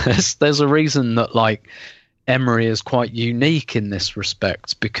 There's a reason that, like, Emery is quite unique in this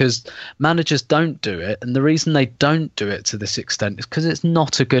respect, because managers don't do it, and the reason they don't do it to this extent is because it's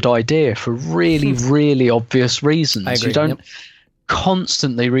not a good idea for really, really obvious reasons. I agree. You don't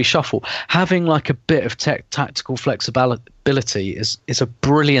constantly reshuffle. Having like a bit of tactical flexibility is a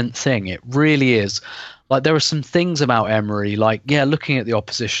brilliant thing. It really is. Like, there are some things about Emery, like, looking at the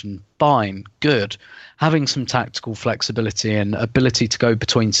opposition, fine, good. Having some tactical flexibility and ability to go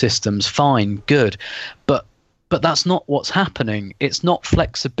between systems, fine, good. But that's not what's happening. It's not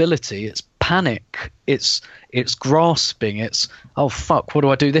flexibility. It's panic. It's grasping. It's, oh, fuck, what do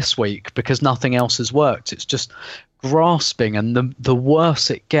I do this week? Because nothing else has worked. It's just grasping. And the worse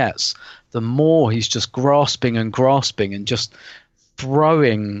it gets, the more he's just grasping and just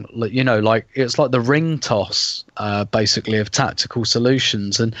throwing, like it's like the ring toss, basically, of tactical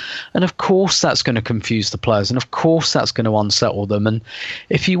solutions, and of course that's going to confuse the players, and of course that's going to unsettle them. And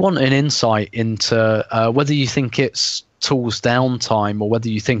if you want an insight into whether you think it's Tool's downtime, or whether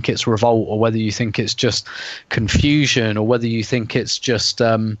you think it's revolt, or whether you think it's just confusion, or whether you think it's just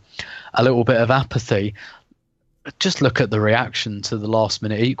a little bit of apathy, just look at the reaction to the last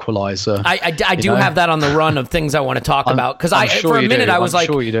minute equaliser. I do have that on the run of things I want to talk about, because for a minute I was like,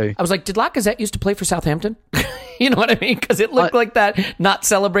 did Lacazette used to play for Southampton? You know what I mean? Because it looked like that not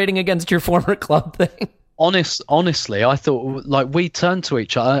celebrating against your former club thing. Honestly, I thought, like, we turned to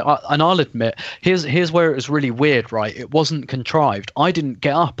each other, and I'll admit, here's where it was really weird, right? It wasn't contrived. I didn't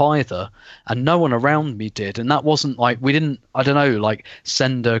get up either, and no one around me did, and that wasn't like, we didn't, I don't know, like,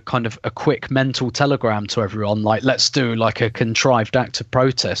 send a kind of a quick mental telegram to everyone, like, let's do like a contrived act of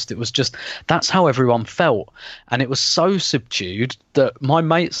protest. It was just, that's how everyone felt, and it was so subdued that my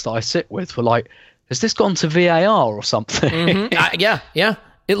mates that I sit with were like, has this gone to VAR or something? Mm-hmm. Yeah.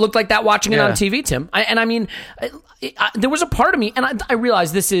 It looked like that watching it on TV, Tim. There was a part of me, and I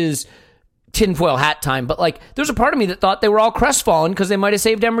realize this is tinfoil hat time, but like, there's a part of me that thought they were all crestfallen because they might have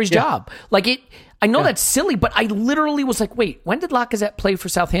saved Emery's job. Like, I know that's silly, but I literally was like, wait, when did Lacazette play for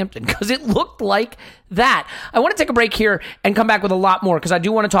Southampton? Because it looked like that. I want to take a break here and come back with a lot more, because I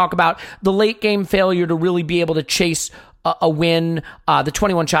do want to talk about the late game failure to really be able to chase a win, the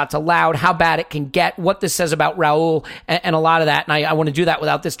 21 shots allowed, how bad it can get, what this says about Raul, and a lot of that. And I want to do that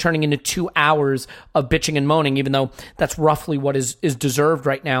without this turning into 2 hours of bitching and moaning, even though that's roughly what is deserved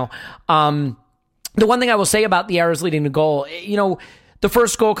right now. The one thing I will say about the errors leading to goal, the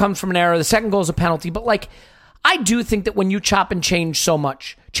first goal comes from an error, the second goal is a penalty, but like, I do think that when you chop and change so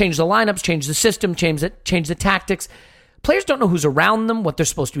much, change the lineups, change the system, change the tactics, players don't know who's around them, what they're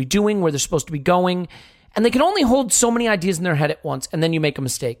supposed to be doing, where they're supposed to be going. And they can only hold so many ideas in their head at once, and then you make a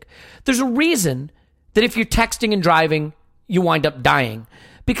mistake. There's a reason that if you're texting and driving, you wind up dying.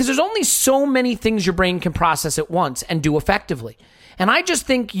 Because there's only so many things your brain can process at once and do effectively. And I just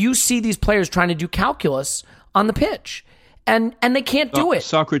think you see these players trying to do calculus on the pitch, and they can't do it.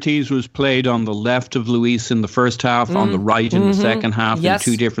 Socrates was played on the left of Luis in the first half, on the right in the second half, in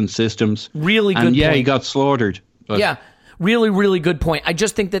two different systems. Really good point. He got slaughtered. Yeah. Really, really good point. I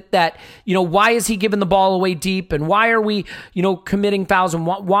just think that why is he giving the ball away deep, and why are we, committing fouls, and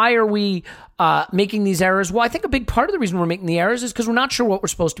why are we making these errors? Well, I think a big part of the reason we're making the errors is because we're not sure what we're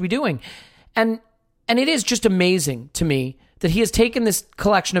supposed to be doing. And it is just amazing to me that he has taken this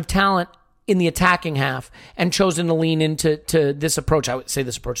collection of talent in the attacking half and chosen to lean into this approach. I would say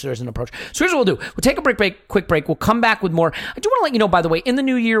this approach, there is an approach. So here's what we'll do. We'll take a quick break. We'll come back with more. I do want to let you know, by the way, in the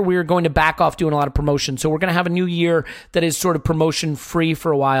new year, we're going to back off doing a lot of promotion. So we're going to have a new year that is sort of promotion free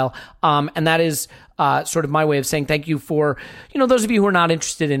for a while. And that is sort of my way of saying thank you for, those of you who are not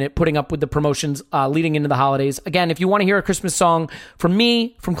interested in it, putting up with the promotions leading into the holidays. Again, if you want to hear a Christmas song from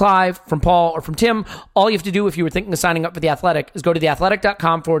me, from Clive, from Paul, or from Tim, all you have to do if you were thinking of signing up for The Athletic is go to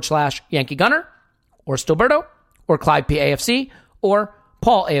theathletic.com/Yankee Gunner, or Stilberto, or Clive PAFC, or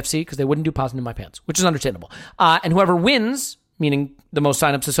Paul AFC, because they wouldn't do Pausing in My Pants, which is understandable. And whoever wins, meaning the most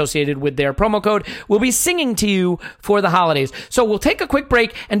signups associated with their promo code, will be singing to you for the holidays. So we'll take a quick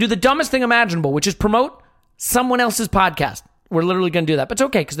break and do the dumbest thing imaginable, which is promote someone else's podcast. We're literally going to do that, but it's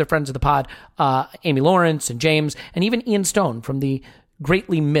okay because they're friends of the pod. Amy Lawrence and James, and even Ian Stone from the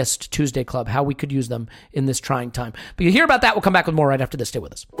greatly missed Tuesday Club, how we could use them in this trying time. But you'll hear about that. We'll come back with more right after this. Stay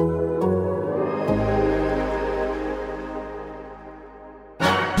with us.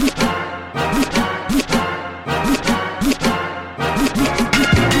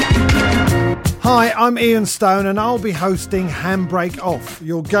 Hi, I'm Ian Stone and I'll be hosting Handbrake Off,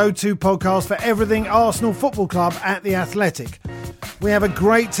 your go-to podcast for everything Arsenal Football Club at The Athletic. We have a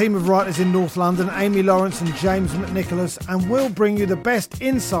great team of writers in North London, Amy Lawrence and James McNicholas, and we'll bring you the best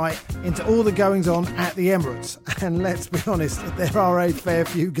insight into all the goings-on at the Emirates. And let's be honest, there are a fair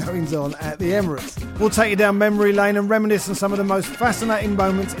few goings-on at the Emirates. We'll take you down memory lane and reminisce on some of the most fascinating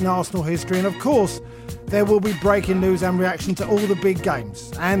moments in Arsenal history, and of course, there will be breaking news and reaction to all the big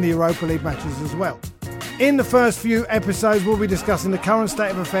games and the Europa League matches as well. In the first few episodes, we'll be discussing the current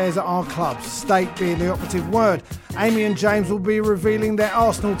state of affairs at our clubs, state being the operative word. Amy and James will be revealing their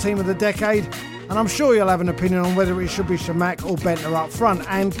Arsenal team of the decade, and I'm sure you'll have an opinion on whether it should be Shamak or Bentner up front.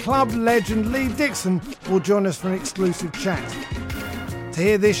 And club legend Lee Dixon will join us for an exclusive chat. To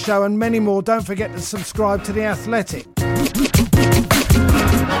hear this show and many more, don't forget to subscribe to The Athletic.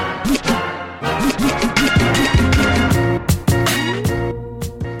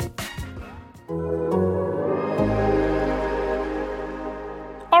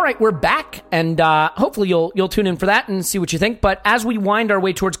 All right, we're back, And hopefully you'll tune in for that and see what you think. But as we wind our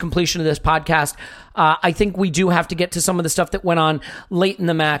way towards completion of this podcast, I think we do have to get to some of the stuff that went on late in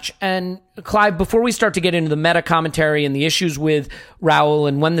the match. And Clive, before we start to get into the meta commentary and the issues with Raul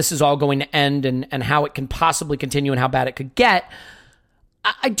and when this is all going to end and how it can possibly continue and how bad it could get,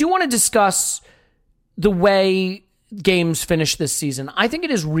 I do want to discuss the way games finish this season. I think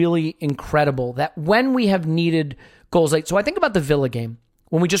it is really incredible that when we have needed goals late, so I think about the Villa game,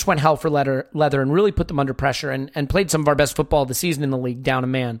 when we just went hell for leather and really put them under pressure and played some of our best football of the season in the league down a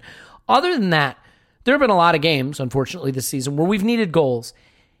man. Other than that, there have been a lot of games, unfortunately, this season where we've needed goals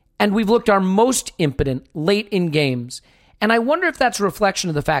and we've looked our most impotent late in games. And I wonder if that's a reflection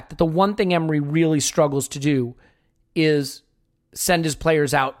of the fact that the one thing Emery really struggles to do is send his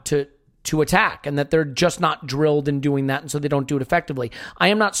players out to attack, and that they're just not drilled in doing that, and so they don't do it effectively. I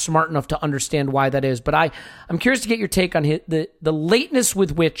am not smart enough to understand why that is, but I'm curious to get your take on the lateness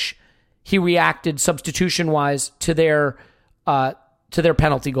with which he reacted substitution-wise to their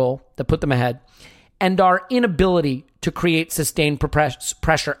penalty goal that put them ahead, and our inability to create sustained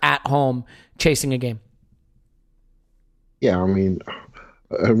pressure at home chasing a game. Yeah, I mean,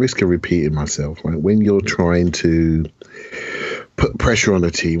 at risk of repeating myself, right? When you're trying to put pressure on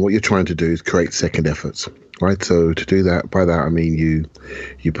a team, what you're trying to do is create second efforts, right? So to do that, by that I mean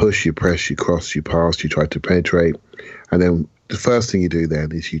you push, you press, you cross, you pass, you try to penetrate, and then the first thing you do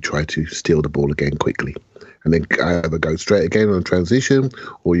then is you try to steal the ball again quickly, and then either go straight again on transition,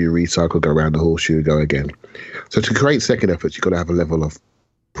 or you recycle, go around the horseshoe, go again. So to create second efforts, you've got to have a level of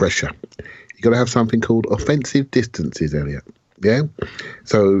pressure. You've got to have something called offensive distances, Elliot. Yeah.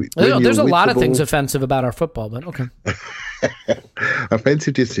 So there's a lot of things offensive about our football, but okay.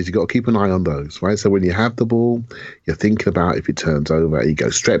 Offensive distances, you've got to keep an eye on those, right? So when you have the ball, you're thinking about if it turns over, you go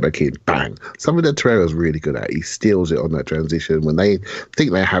straight back in, bang. Something that Torreira's really good at. He steals it on that transition. When they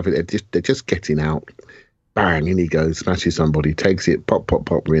think they have it, they're just getting out. Bang, in he goes, smashes somebody, takes it, pop, pop,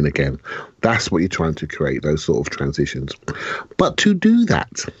 pop, we're in again. That's what you're trying to create, those sort of transitions. But to do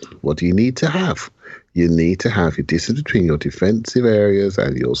that, what do you need to have? You need to have your distance between your defensive areas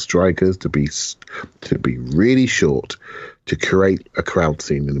and your strikers to be really short, to create a crowd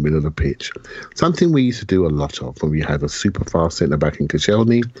scene in the middle of the pitch. Something we used to do a lot of when we had a super fast centre-back in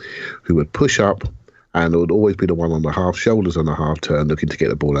Koscielny who would push up, and it would always be the one on the half, shoulders on the half turn, looking to get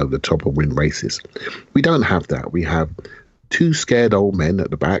the ball over the top and win races. We don't have that. We have two scared old men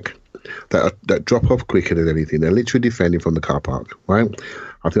at the back that drop off quicker than anything. They're literally defending from the car park, right?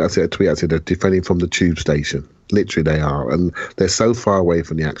 I think I said a tweet, I said they're defending from the tube station. Literally they are. And they're so far away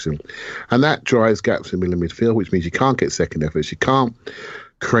from the action. And that drives gaps in the middle of midfield, which means you can't get second efforts. You can't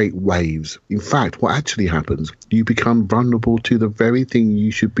create waves. In fact, what actually happens, you become vulnerable to the very thing you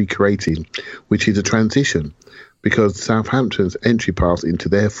should be creating, which is a transition. Because Southampton's entry pass into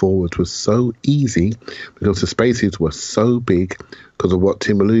their forwards was so easy, because the spaces were so big, because of what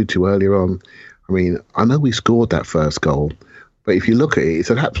Tim alluded to earlier on. I mean, I know we scored that first goal, but if you look at it, it's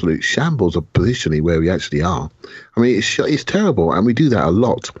an absolute shambles of positioning where we actually are. I mean, it's terrible, and we do that a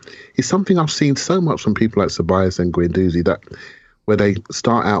lot. It's something I've seen so much from people like Ceballos and Guendouzi, that where they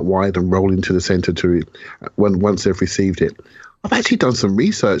start out wide and roll into the centre once they've received it. I've actually done some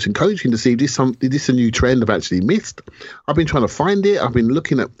research and coaching to see if this a new trend I've actually missed. I've been trying to find it. I've been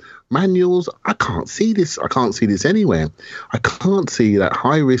looking at manuals. I can't see this. I can't see this anywhere. I can't see that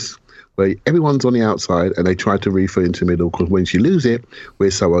high risk where everyone's on the outside and they try to refill into the middle, because once you lose it,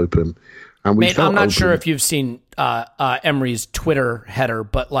 we're so open. And Mate, I'm not sure if you've seen Emery's Twitter header,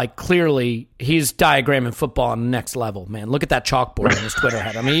 but like clearly he's diagramming football on the next level, man. Look at that chalkboard on his Twitter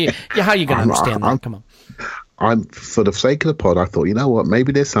header. I mean, how are you going to understand that? Come on. For the sake of the pod, I thought, you know what,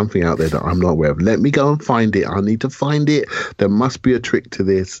 maybe there's something out there that I'm not aware of. Let me go and find it. I need to find it. There must be a trick to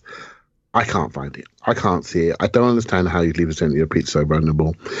this. I can't find it. I can't see it. I don't understand how you leave a centre of your pitch so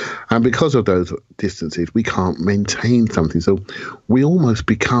vulnerable. And because of those distances, we can't maintain something. So we almost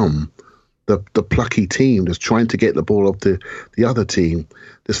become the plucky team that's trying to get the ball off the other team,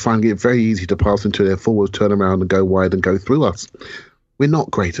 that's finding it very easy to pass into their forwards, turn around and go wide and go through us. We're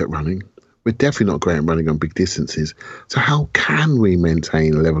not great at running. We're definitely not great at running on big distances. So how can we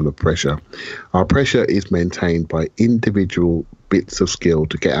maintain a level of pressure? Our pressure is maintained by individual bits of skill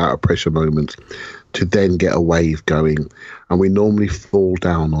to get out of pressure moments, to then get a wave going. And we normally fall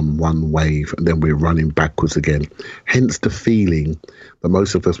down on one wave and then we're running backwards again. Hence the feeling that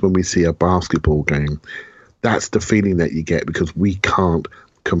most of us, when we see a basketball game, that's the feeling that you get, because we can't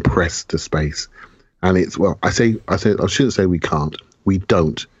compress the space. And it's, well, I shouldn't say we can't. We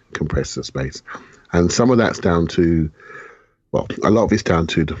don't compress the space. And some of that's down to, well, a lot of it's down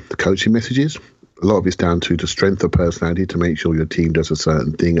to the coaching messages. A lot of it's down to the strength of personality to make sure your team does a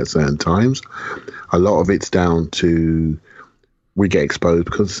certain thing at certain times. A lot of it's down to we get exposed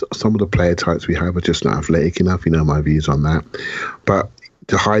because some of the player types we have are just not athletic enough. You know my views on that. But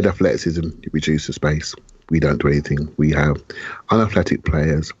to hide athleticism, you reduce the space. We don't do anything. We have unathletic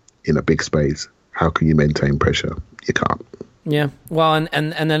players in a big space. How can you maintain pressure? You can't. Yeah. Well,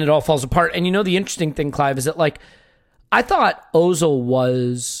 and then it all falls apart. And the interesting thing, Clive, is that I thought Ozil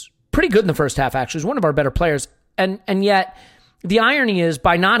was pretty good in the first half, actually. He was one of our better players. And yet the irony is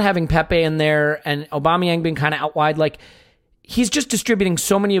by not having Pepe in there and Aubameyang being kind of out wide, he's just distributing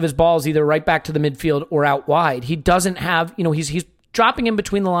so many of his balls either right back to the midfield or out wide. He doesn't have, he's dropping in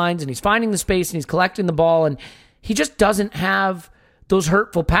between the lines and he's finding the space and he's collecting the ball and he just doesn't have those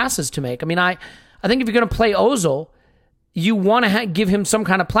hurtful passes to make. I mean, I think if you're going to play Ozil, you want to give him some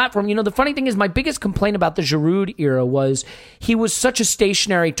kind of platform. The funny thing is my biggest complaint about the Giroud era was he was such a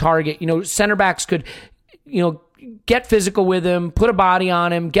stationary target. Center backs could, get physical with him, put a body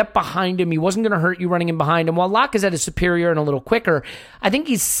on him, get behind him. He wasn't going to hurt you running in behind him. While Lacazette is superior and a little quicker, I think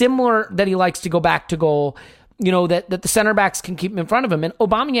he's similar that he likes to go back to goal, that the center backs can keep him in front of him. And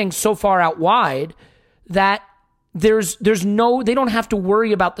Aubameyang's so far out wide that they don't have to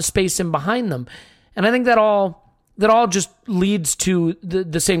worry about the space in behind them. And I think that all just leads to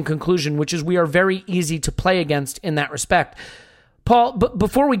the same conclusion, which is we are very easy to play against in that respect. Paul, but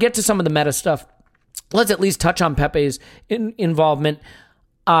before we get to some of the meta stuff, let's at least touch on Pepe's involvement.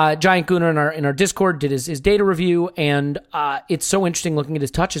 Giant Gooner in our Discord did his data review, and it's so interesting looking at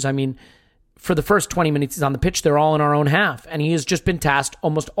his touches. I mean, for the first 20 minutes he's on the pitch, they're all in our own half, and he has just been tasked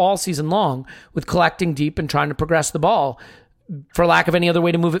almost all season long with collecting deep and trying to progress the ball for lack of any other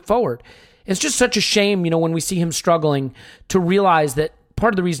way to move it forward. It's just such a shame, when we see him struggling, to realize that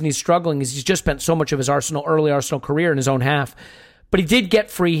part of the reason he's struggling is he's just spent so much of his early Arsenal career in his own half. But he did get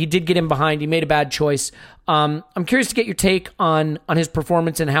free. He did get in behind. He made a bad choice. I'm curious to get your take on his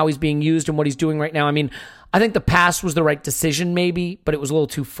performance and how he's being used and what he's doing right now. I mean, I think the pass was the right decision maybe, but it was a little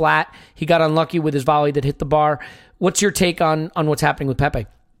too flat. He got unlucky with his volley that hit the bar. What's your take on what's happening with Pepe?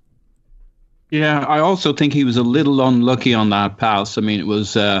 Yeah, I also think he was a little unlucky on that pass. I mean, it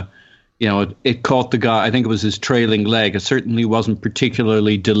was, it caught the guy. I think it was his trailing leg. It certainly wasn't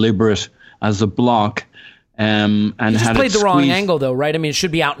particularly deliberate as a block. And he just had played the squeezed. wrong angle, though, right? I mean, it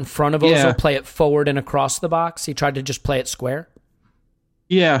should be out in front of Ozil, play it forward and across the box. He tried to just play it square.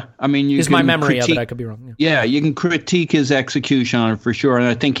 Yeah, I mean, is my memory of it. I could be wrong. Yeah, you can critique his execution on it for sure, and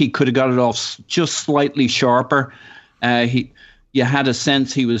I think he could have got it off just slightly sharper. You had a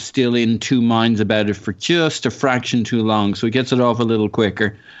sense he was still in two minds about it for just a fraction too long, so he gets it off a little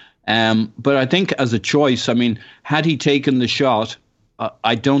quicker. But I think as a choice, I mean, had he taken the shot,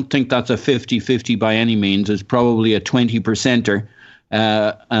 I don't think that's a 50-50 by any means. It's probably a 20%er,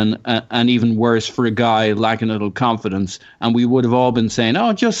 and even worse for a guy lacking a little confidence. And we would have all been saying,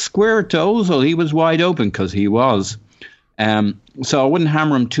 "Oh, just square it to Ozil. He was wide open," because he was. So I wouldn't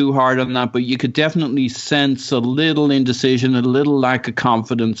hammer him too hard on that, but you could definitely sense a little indecision, a little lack of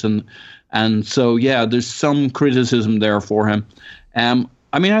confidence, and so yeah, there's some criticism there for him.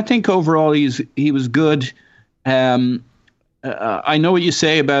 I mean, I think overall he was good. I know what you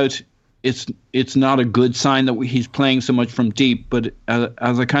say about it's not a good sign that he's playing so much from deep, but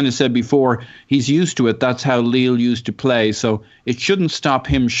as I kind of said before, he's used to it. That's how Lille used to play, so it shouldn't stop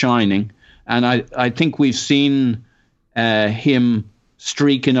him shining. And I think we've seen him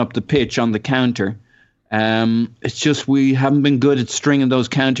streaking up the pitch on the counter. It's just we haven't been good at stringing those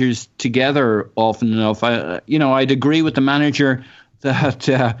counters together often enough. I'd agree with the manager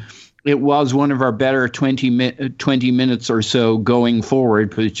that it was one of our better 20 minutes or so going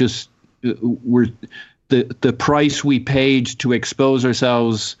forward, but it's just the price we paid to expose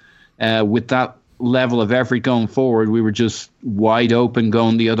ourselves with that level of effort going forward. We were just wide open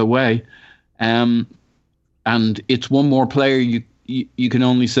going the other way, and it's one more player you can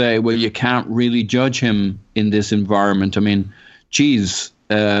only say, well, you can't really judge him in this environment. I mean, geez,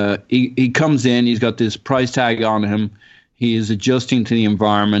 he comes in, he's got this price tag on him. He is adjusting to the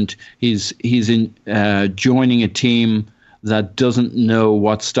environment. He's in joining a team that doesn't know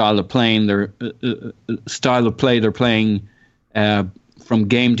what style of playing they're playing from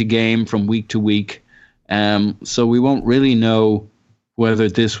game to game, from week to week. So we won't really know whether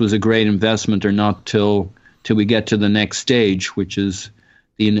this was a great investment or not till we get to the next stage, which is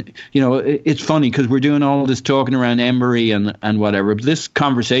it's funny because we're doing all this talking around Emery and whatever. But this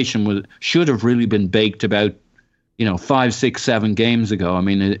conversation should have really been baked about 5, 6, 7 games ago. I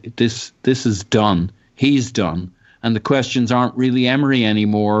mean, this is done. He's done. And the questions aren't really Emery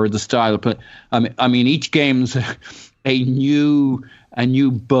anymore, or the style of play. I mean, each game's a new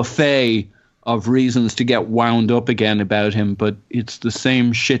buffet of reasons to get wound up again about him, but it's the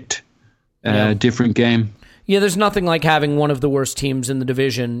same shit, different game. Yeah, there's nothing like having one of the worst teams in the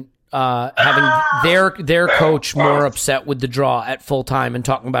division having their coach more upset with the draw at full time and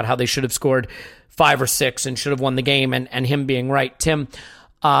talking about how they should have scored 5 or 6 and should have won the game, and him being right. Tim,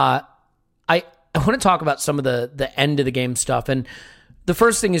 I want to talk about some of the end of the game stuff, and the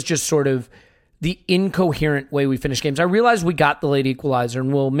first thing is just sort of the incoherent way we finish games. I realize we got the late equalizer,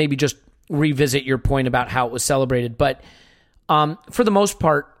 and we'll maybe just revisit your point about how it was celebrated, but for the most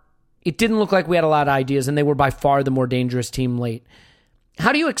part, it didn't look like we had a lot of ideas, and they were by far the more dangerous team late.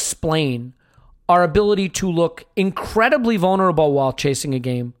 How do you explain our ability to look incredibly vulnerable while chasing a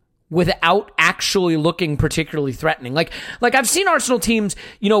game without actually looking particularly threatening? Like I've seen Arsenal teams,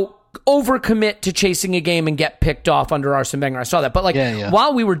 overcommit to chasing a game and get picked off under Arsene Wenger. I saw that. But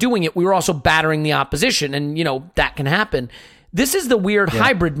while we were doing it, we were also battering the opposition, and that can happen. This is the weird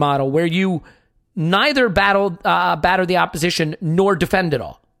hybrid model where you neither batter the opposition nor defend at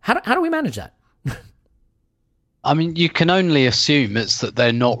all. How do we manage that? I mean, you can only assume it's that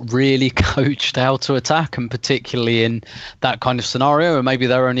they're not really coached how to attack, and particularly in that kind of scenario, or maybe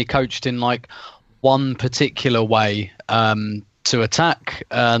they're only coached in like one particular way to attack.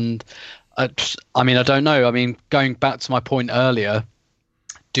 And I don't know. I mean, going back to my point earlier,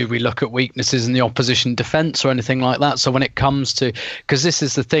 do we look at weaknesses in the opposition defence or anything like that? So when it comes to, because this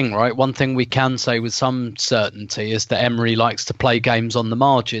is the thing, right? One thing we can say with some certainty is that Emery likes to play games on the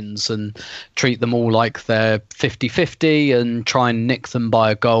margins and treat them all like they're 50-50 and try and nick them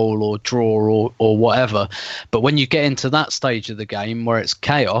by a goal or draw or whatever. But when you get into that stage of the game where it's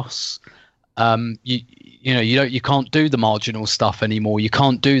chaos, you can't do the marginal stuff anymore. You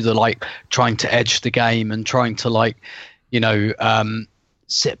can't do the trying to edge the game and trying to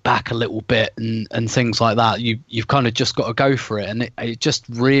sit back a little bit and things like that. You've kind of just got to go for it, and it just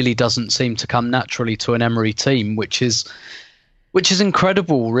really doesn't seem to come naturally to an Emery team, which is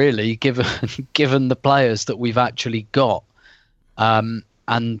incredible, really, given the players that we've actually got,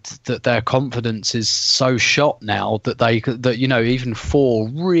 and that their confidence is so shot now that even 4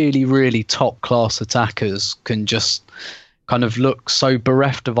 really, really top class attackers can just kind of look so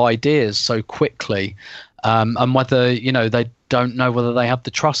bereft of ideas so quickly, and whether they don't know whether they have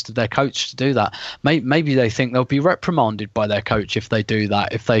the trust of their coach to do that. Maybe they think they'll be reprimanded by their coach if they do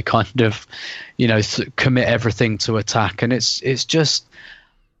that, if they kind of commit everything to attack. And it's just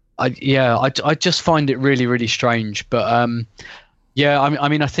I just find it really, really strange. But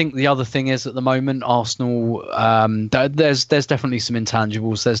I think the other thing is, at the moment, Arsenal, there's definitely some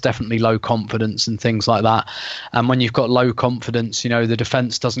intangibles. There's definitely low confidence and things like that. And when you've got low confidence, the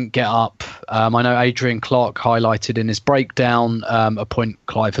defence doesn't get up. I know Adrian Clark highlighted in his breakdown a point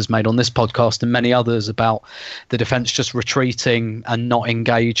Clive has made on this podcast and many others about the defence just retreating and not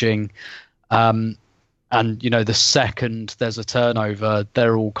engaging. And the second there's a turnover,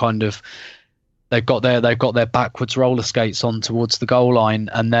 they're all kind of, They've got their backwards roller skates on towards the goal line,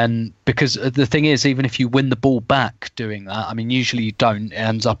 and then, because the thing is, even if you win the ball back doing that, I mean, usually you don't. It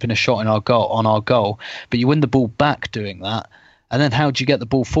ends up in a shot on our goal, but you win the ball back doing that, and then how do you get the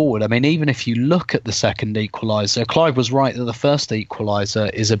ball forward? I mean, even if you look at the second equaliser, Clive was right that the first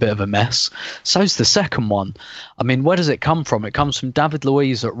equaliser is a bit of a mess. So's the second one. I mean, where does it come from? It comes from David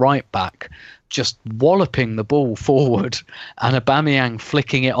Luiz at right back, just walloping the ball forward, and Aubameyang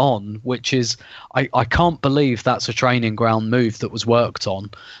flicking it on, which is, I can't believe that's a training ground move that was worked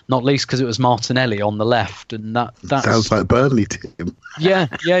on, not least because it was Martinelli on the left, and that sounds like Burnley team. Yeah,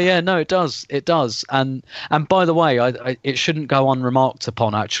 no, it does, and by the way, it shouldn't go unremarked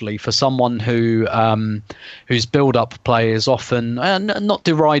upon, actually, for someone whose build-up play is often not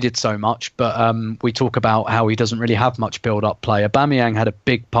derided so much, but we talk about how he doesn't really have much build-up play. Aubameyang had a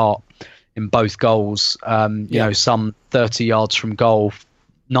big part in both goals, some 30 yards from goal.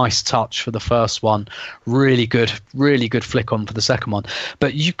 Nice touch for the first one. Really good flick on for the second one.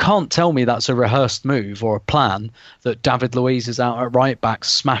 But you can't tell me that's a rehearsed move or a plan, that David Luiz is out at right back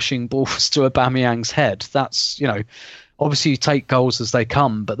smashing balls to Aubameyang's head. That's, obviously you take goals as they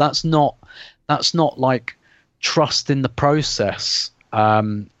come, but that's not like trust in the process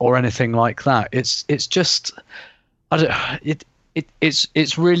or anything like that. It's just,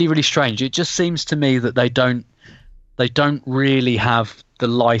 It's really, really strange. It just seems to me that they don't really have the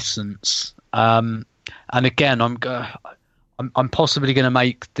license. And again, I'm possibly going to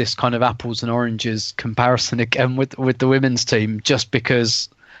make this kind of apples and oranges comparison again with the women's team, just because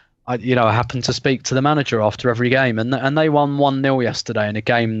I happened to speak to the manager after every game, and they won 1-0 yesterday in a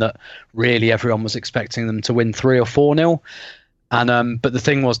game that really everyone was expecting them to win 3 or 4-0. But the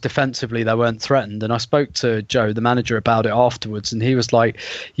thing was, defensively, they weren't threatened. And I spoke to Joe, the manager, about it afterwards, and he was like,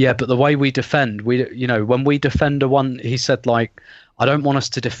 "Yeah, but the way we defend, when we defend he said, like, I don't want us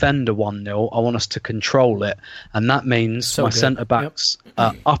to defend a 1-0. I want us to control it, and that means my centre backs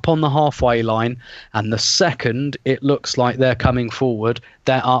are up on the halfway line, and the second it looks like they're coming forward,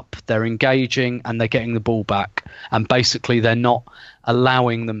 they're up, they're engaging, and they're getting the ball back, and basically they're not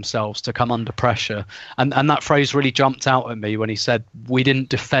allowing themselves to come under pressure." And that phrase really jumped out at me when he said, "We didn't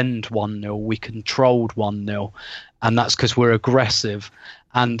defend 1-0, we controlled 1-0, and that's because we're aggressive."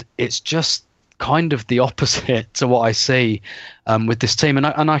 And it's just kind of the opposite to what I see with this team, and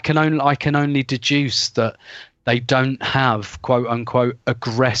I can only deduce that they don't have quote unquote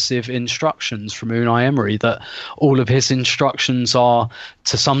aggressive instructions from Unai Emery, that all of his instructions are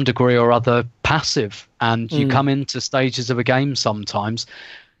to some degree or other passive, and you come into stages of a game sometimes.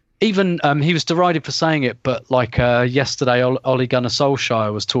 Even he was derided for saying it, but like yesterday, Ole Gunnar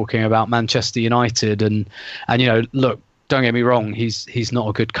Solskjaer was talking about Manchester United, and look, don't get me wrong, he's not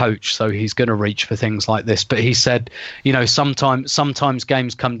a good coach, so he's going to reach for things like this. But he said, sometimes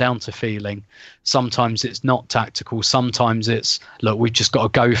games come down to feeling. Sometimes it's not tactical. Sometimes it's, look, we've just got to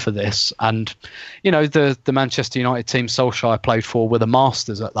go for this. And, the Manchester United team Solskjaer played for were the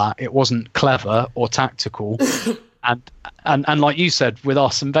masters at that. It wasn't clever or tactical. and like you said, with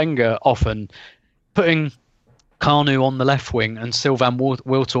Arsene Wenger, often putting Kanu on the left wing and Sylvain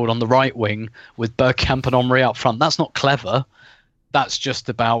Wiltord on the right wing with Bergkamp and Omri up front. That's not clever. That's just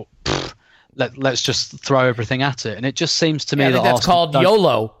about let's just throw everything at it. And it just seems to me that that's called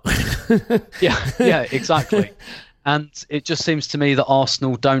YOLO. yeah, exactly. And it just seems to me that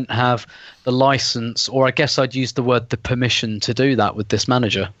Arsenal don't have the license, or I guess I'd use the word the permission, to do that with this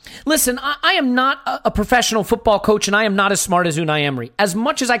manager. Listen, I am not a professional football coach, and I am not as smart as Unai Emery. As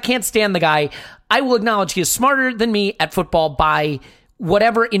much as I can't stand the guy, I will acknowledge he is smarter than me at football by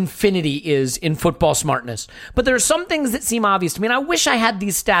whatever infinity is in football smartness. But there are some things that seem obvious to me, and I wish I had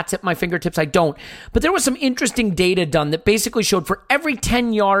these stats at my fingertips. I don't. But there was some interesting data done that basically showed for every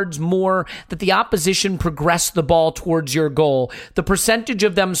 10 yards more that the opposition progressed the ball towards your goal, the percentage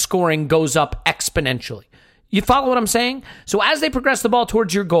of them scoring goes up exponentially. You follow what I'm saying? So as they progress the ball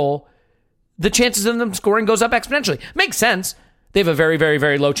towards your goal, the chances of them scoring goes up exponentially. Makes sense. They have a very, very,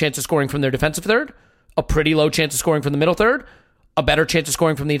 very low chance of scoring from their defensive third, a pretty low chance of scoring from the middle third, a better chance of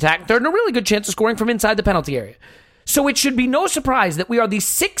scoring from the attacking third, and a really good chance of scoring from inside the penalty area. So it should be no surprise that we are the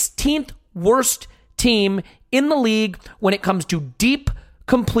 16th worst team in the league when it comes to deep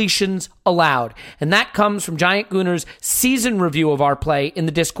completions allowed. And that comes from Giant Gooner's season review of our play in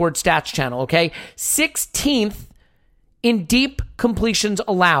the Discord stats channel, okay? 16th in deep completions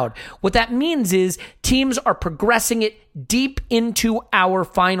allowed. What that means is teams are progressing it deep into our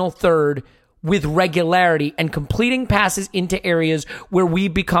final third with regularity and completing passes into areas where we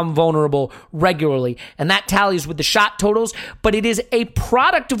become vulnerable regularly. And that tallies with the shot totals, but it is a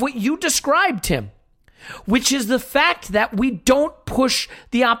product of what you described, Tim, which is the fact that we don't push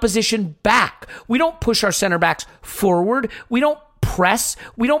the opposition back. We don't push our center backs forward. We don't press.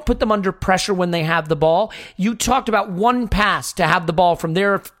 We don't put them under pressure when they have the ball. You talked about one pass to have the ball from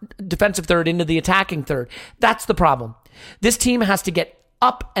their defensive third into the attacking third. That's the problem. This team has to get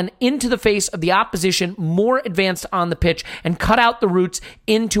up and into the face of the opposition, more advanced on the pitch, and cut out the routes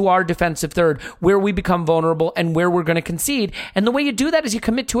into our defensive third where we become vulnerable and where we're going to concede. And the way you do that is you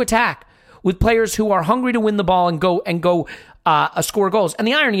commit to attack with players who are hungry to win the ball and go score goals. And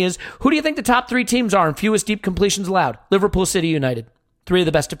the irony is, who do you think the top three teams are in fewest deep completions allowed? Liverpool, City, United. Three of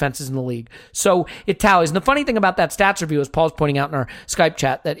the best defenses in the league. So it tallies. And the funny thing about that stats review, as Paul's pointing out in our Skype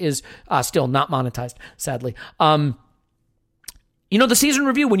chat, that is still not monetized, sadly. The season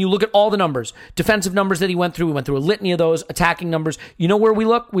review, when you look at all the numbers, defensive numbers that he went through, we went through a litany of those, attacking numbers. You know where we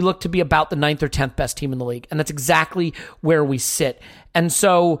look? We look to be about the 9th or 10th best team in the league. And that's exactly where we sit. And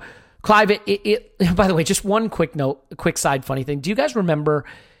so, Clive, by the way, just one quick note, a quick side funny thing. Do you guys remember,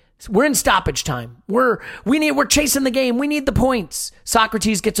 we're in stoppage time. We're chasing the game. We need the points.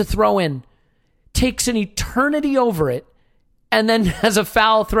 Socrates gets a throw in, takes an eternity over it, and then has a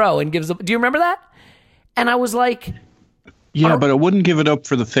foul throw and gives do you remember that? And I was like, yeah, but I wouldn't give it up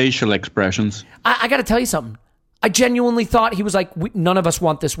for the facial expressions. I got to tell you something. I genuinely thought he was like, none of us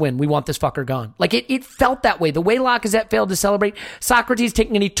want this win. We want this fucker gone. Like, it felt that way. The way Lacazette failed to celebrate, Socrates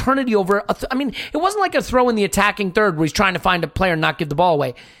taking an eternity over. It wasn't like a throw in the attacking third where he's trying to find a player and not give the ball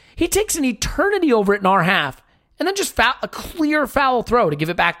away. He takes an eternity over it in our half and then just a clear foul throw to give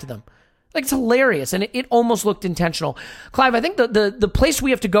it back to them. Like, it's hilarious, and it almost looked intentional. Clive, I think the place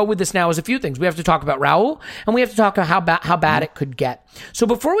we have to go with this now is a few things. We have to talk about Raul, and we have to talk about how bad it could get. So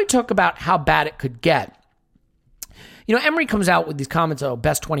before we talk about how bad it could get, Emery comes out with these comments,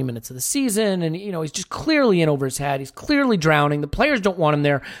 best 20 minutes of the season. And, he's just clearly in over his head. He's clearly drowning. The players don't want him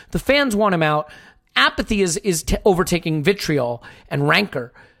there. The fans want him out. Apathy is overtaking vitriol and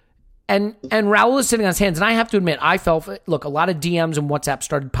rancor. And Raul is sitting on his hands. And I have to admit, I felt, look, a lot of DMs and WhatsApp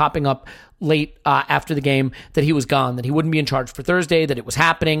started popping up late after the game that he was gone, that he wouldn't be in charge for Thursday, that it was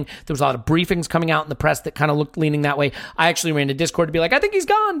happening. There was a lot of briefings coming out in the press that kind of looked leaning that way. I actually ran to Discord to be like, I think he's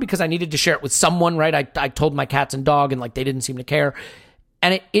gone, because I needed to share it with someone, right? I told my cats and dog, and they didn't seem to care.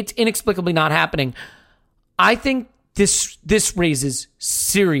 And it's inexplicably not happening. I think this raises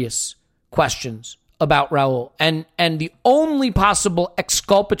serious questions about Raul. And the only possible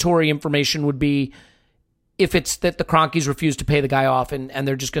exculpatory information would be if it's that the Cronkies refuse to pay the guy off and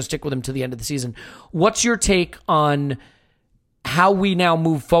they're just going to stick with him to the end of the season. What's your take on how we now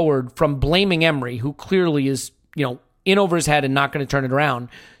move forward from blaming Emery, who clearly is, in over his head and not going to turn it around,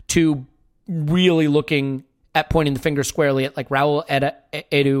 to really looking at pointing the finger squarely at Raul,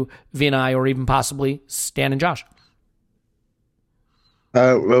 Edu, Vinay, or even possibly Stan and Josh?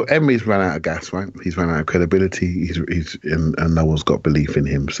 Well, Emery's run out of gas, right? He's run out of credibility. And no one's got belief in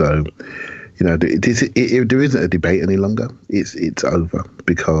him. So, there isn't a debate any longer. It's over,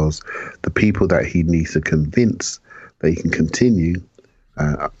 because the people that he needs to convince that he can continue,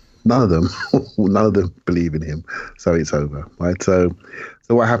 none of them believe in him. So it's over, right? So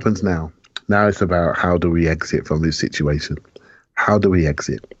what happens now? Now it's about, how do we exit from this situation? How do we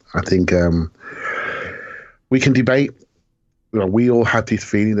exit? I think we can debate. We all have this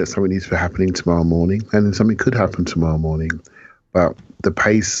feeling that something needs to be happening tomorrow morning, and then something could happen tomorrow morning. But the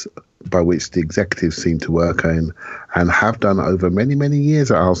pace by which the executives seem to work and have done over many, many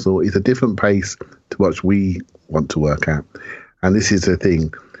years at Arsenal is a different pace to what we want to work at. And this is the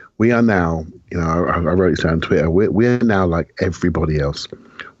thing. We are now, I wrote it down on Twitter, we're now like everybody else.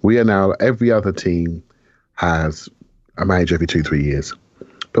 We are now, every other team has a manager every 2-3 years.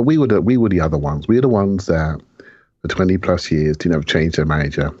 But we were the other ones. We were the ones that for 20 plus years didn't have to change their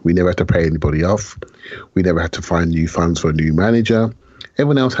manager. We never had to pay anybody off. We never had to find new funds for a new manager.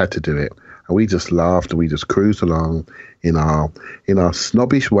 Everyone else had to do it. And we just laughed and we just cruised along in our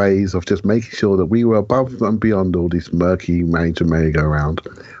snobbish ways of just making sure that we were above and beyond all this murky manager merry-go-round.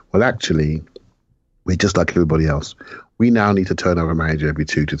 Well, actually, we're just like everybody else. We now need to turn over a manager every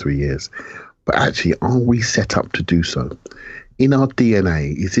 2 to 3 years. But actually, are we set up to do so? In our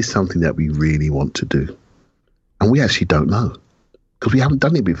DNA, is this something that we really want to do? And we actually don't know, because we haven't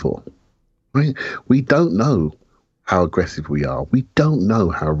done it before, right? We don't know how aggressive we are. We don't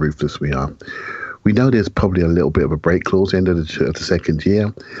know how ruthless we are. We know there's probably a little bit of a break clause end of the second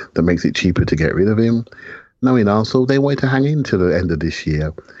year that makes it cheaper to get rid of him. Knowing Arsenal, they wanted to hang in to the end of this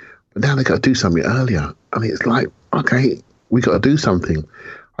year. But now they've got to do something earlier. I mean, it's like, okay, we got to do something.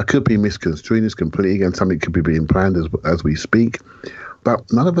 I could be misconstruing this completely, and something could be being planned as we speak. But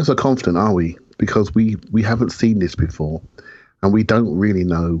none of us are confident, are we? Because we haven't seen this before, and we don't really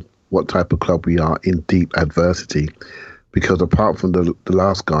know what type of club we are in deep adversity. Because apart from the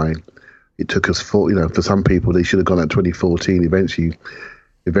last guy, it took us for some people, they should have gone at 2014.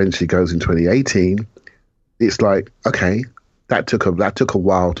 Eventually goes in 2018. It's like, okay, that took a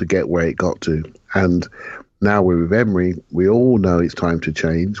while to get where it got to, and now we're with Emery. We all know it's time to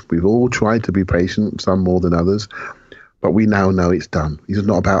change. We've all tried to be patient, some more than others. But we now know it's done. It's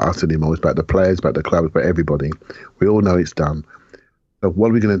not about us anymore. It's about the players, about the club, it's about everybody. We all know it's done. So what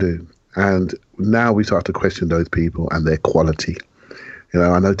are we going to do? And now we start to question those people and their quality.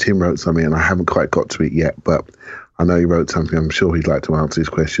 I know Tim wrote something, and I haven't quite got to it yet, but I know he wrote something. I'm sure he'd like to answer this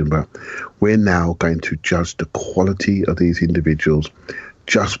question. But we're now going to judge the quality of these individuals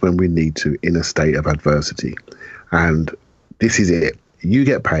just when we need to, in a state of adversity. And this is it. You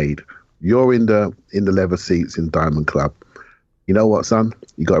get paid. You're in the leather seats in Diamond Club. You know what, son?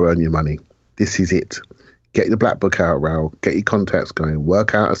 You got to earn your money. This is it. Get the black book out, Raul. Get your contacts going.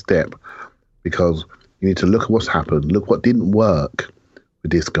 Work out a step, because you need to look at what's happened. Look what didn't work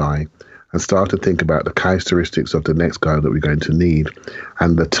with this guy, and start to think about the characteristics of the next guy that we're going to need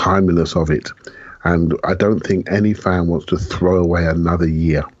and the timeliness of it. And I don't think any fan wants to throw away another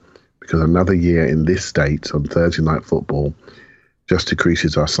year, because another year in this state on Thursday night football just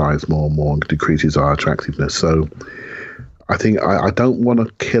decreases our size more and more and decreases our attractiveness. So I think I don't want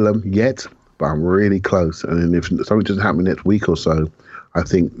to kill him yet, but I'm really close. And if something doesn't happen next week or so, I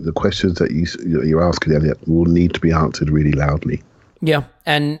think the questions that you're asking, Elliot, will need to be answered really loudly. Yeah.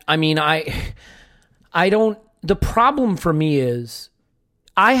 And I mean, the problem for me is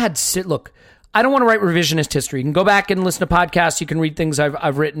look, I don't want to write revisionist history. You can go back and listen to podcasts. You can read things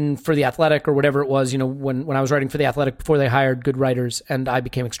I've written for The Athletic or whatever it was, when I was writing for The Athletic before they hired good writers and I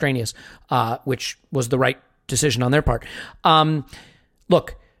became extraneous, which was the right decision on their part.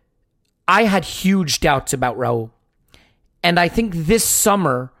 Look, I had huge doubts about Raul. And I think this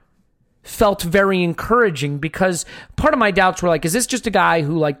summer felt very encouraging because part of my doubts were like, is this just a guy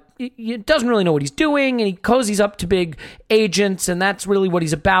who he doesn't really know what he's doing and he cozies up to big agents and that's really what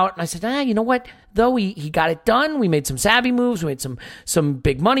he's about? And I said, you know what? Though he got it done. We made some savvy moves. We made some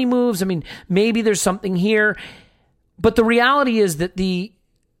big money moves. I mean, maybe there's something here. But the reality is that the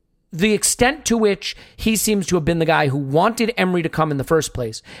extent to which he seems to have been the guy who wanted Emery to come in the first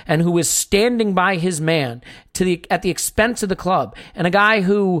place and who is standing by his man at the expense of the club, and a guy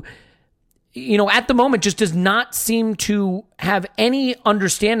who, at the moment just does not seem to have any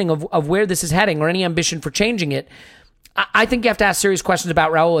understanding of where this is heading or any ambition for changing it. I think you have to ask serious questions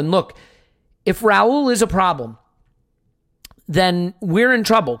about Raul. And look, if Raul is a problem, then we're in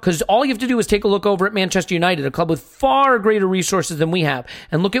trouble, because all you have to do is take a look over at Manchester United, a club with far greater resources than we have,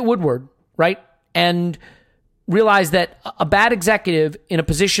 and look at Woodward, right? And realize that a bad executive in a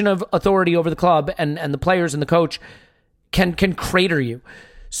position of authority over the club and the players and the coach can crater you.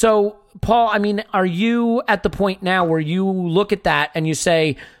 So, Paul, I mean, are you at the point now where you look at that and you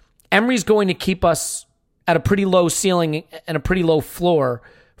say, Emery's going to keep us at a pretty low ceiling and a pretty low floor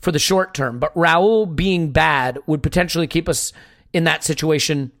for the short term, but Raul being bad would potentially keep us in that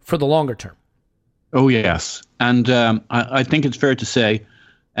situation for the longer term? Oh, yes. And I think it's fair to say,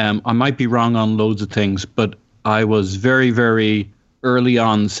 I might be wrong on loads of things, but I was very, very early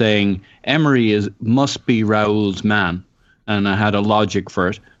on saying Emery must be Raul's man. And I had a logic for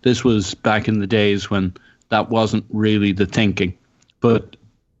it. This was back in the days when that wasn't really the thinking. But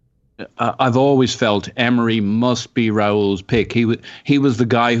I've always felt Emery must be Raul's pick. He was the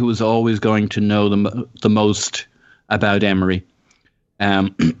guy who was always going to know the most about Emery.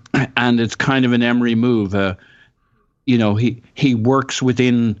 And it's kind of an Emery move. He works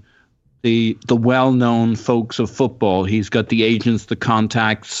within the well-known folks of football. He's got the agents, the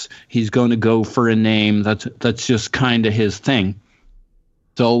contacts. He's going to go for a name. That's just kind of his thing.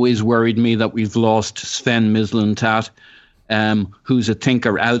 It's always worried me that we've lost Sven Mislintat, who's a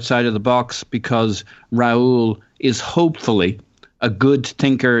thinker outside of the box, because Raul is hopefully a good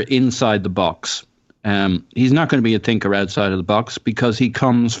thinker inside the box. He's not going to be a thinker outside of the box because he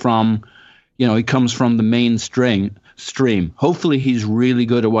comes from the mainstream. Hopefully he's really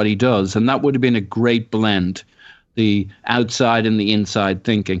good at what he does, and that would have been a great blend, the outside and the inside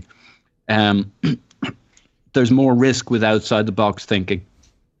thinking. There's more risk with outside the box thinking.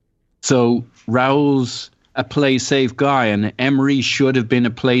 So Raul's a play safe guy, and Emery should have been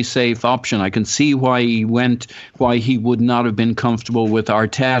a play safe option. I can see why he would not have been comfortable with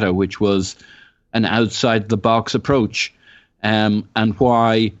Arteta, which was an outside the box approach, and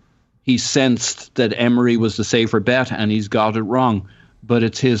why he sensed that Emery was the safer bet, and he's got it wrong. But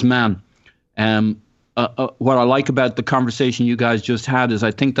it's his man. What I like about the conversation you guys just had is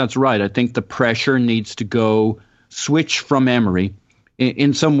I think that's right. I think the pressure needs to switch from Emery.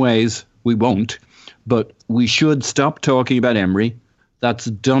 In some ways, we won't. But we should stop talking about Emery. That's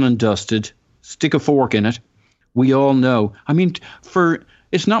done and dusted. Stick a fork in it. We all know. I mean,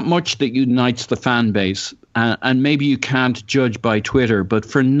 it's not much that unites the fan base, and maybe you can't judge by Twitter, but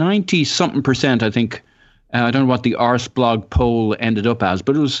for 90-something%, I think, I don't know what the Arseblog poll ended up as,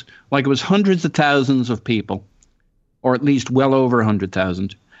 but it was hundreds of thousands of people, or at least well over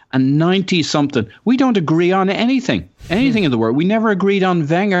 100,000. And 90-something, we don't agree on anything in the world. We never agreed on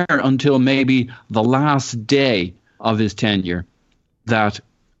Wenger until maybe the last day of his tenure that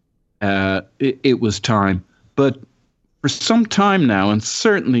it was time. But for some time now, and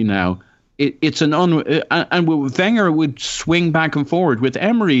certainly now, it's and with Wenger would swing back and forward. With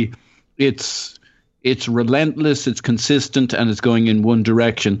Emery, it's relentless, it's consistent, and it's going in one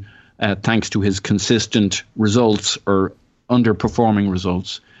direction, thanks to his consistent results or underperforming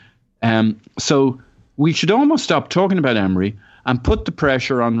results. So we should almost stop talking about Emery and put the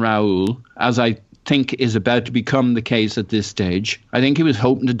pressure on Raul, as I think is about to become the case at this stage. I think he was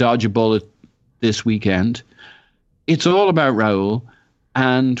hoping to dodge a bullet this weekend. It's all about Raul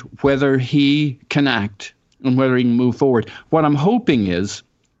and whether he can act and whether he can move forward. What I'm hoping is,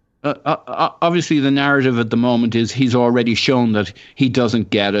 obviously the narrative at the moment is he's already shown that he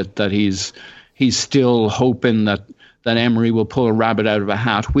doesn't get it, that he's still hoping that Emery will pull a rabbit out of a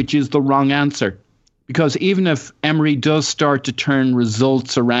hat, which is the wrong answer. Because even if Emery does start to turn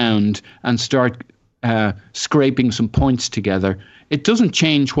results around and start scraping some points together, it doesn't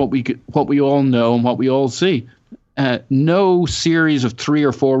change what we all know and what we all see. No series of 3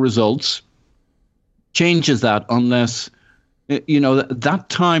 or 4 results changes that unless, that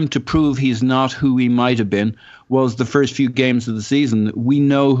time to prove he's not who he might have been was the first few games of the season. We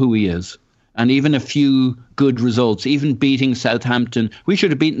know who he is. and even a few good results, even beating Southampton. We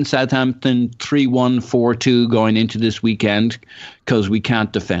should have beaten Southampton 3-1, 4-2 going into this weekend because we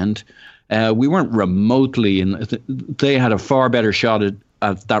can't defend. We weren't remotely, and they had a far better shot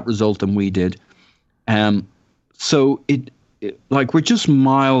at that result than we did. So like we're just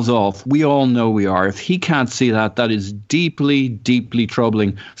miles off. We all know we are. If he can't see that, that is deeply, deeply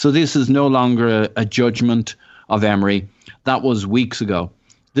troubling. So this is no longer a judgment of Emery. That was weeks ago.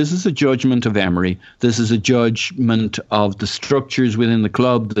 This is a judgment of Emery. This is a judgment of the structures within the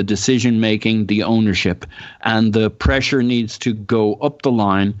club, the decision-making, the ownership. And the pressure needs to go up the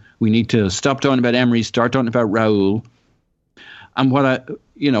line. We need to stop talking about Emery, start talking about Raúl. And what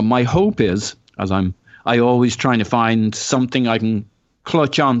my hope is, as I always trying to find something I can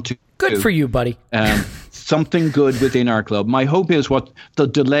clutch on to. Good for you, buddy. Something good within our club. My hope is what the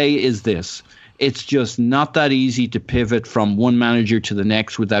delay is this. It's just not that easy to pivot from one manager to the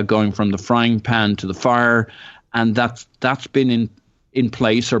next without going from the frying pan to the fire. And that's been in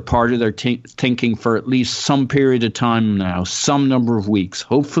place or part of their thinking for at least some period of time now, some number of weeks,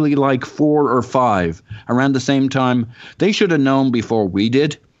 hopefully like 4 or 5 around the same time. They should have known before we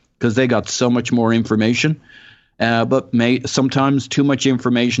did because they got so much more information. But sometimes too much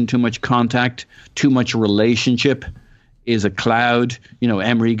information, too much contact, too much relationship is a cloud.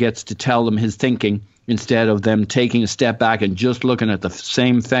 Emery gets to tell them his thinking instead of them taking a step back and just looking at the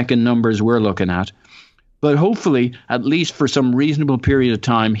same feckin' numbers we're looking at. But hopefully, at least for some reasonable period of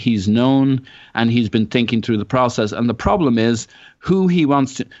time, he's known and he's been thinking through the process. And the problem is who he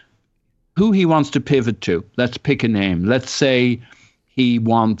wants to pivot to. Let's pick a name. Let's say he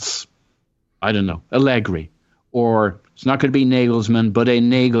wants, I don't know, Allegri, or it's not going to be Nagelsmann, but a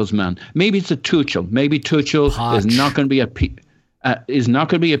Nagelsmann. Maybe it's a Tuchel. Maybe Tuchel is not going to be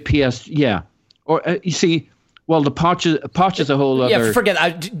a PS. Yeah, or you see, well, the Poch is a whole other. Yeah,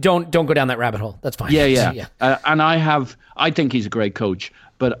 forget. Don't go down that rabbit hole. That's fine. Yeah. And I think he's a great coach,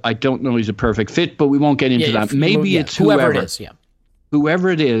 but I don't know he's a perfect fit. But we won't get into that. Maybe it's whoever it is. Yeah, whoever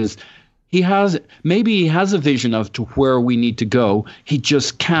it is. He has a vision of to where we need to go. He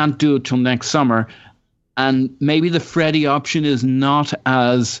just can't do it till next summer. And maybe the Freddie option is not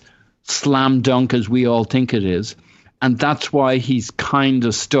as slam dunk as we all think it is. And that's why he's kind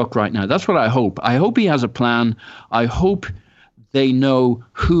of stuck right now. That's what I hope. I hope he has a plan. I hope they know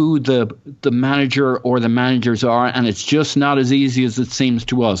who the manager or the managers are. And it's just not as easy as it seems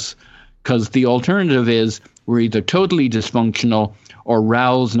to us. Because the alternative is we're either totally dysfunctional or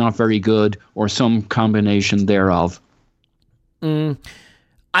Raúl's not very good or some combination thereof.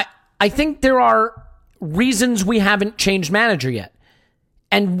 I think there are reasons we haven't changed manager yet.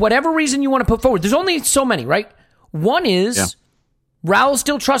 And whatever reason you want to put forward, there's only so many, right? One is Raúl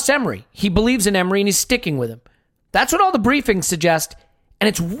still trusts Emery. He believes in Emery and he's sticking with him. That's what all the briefings suggest. And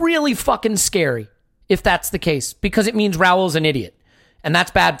it's really fucking scary if that's the case because it means Raúl's an idiot. And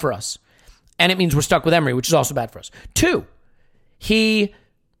that's bad for us. And it means we're stuck with Emery, which is also bad for us. 2, he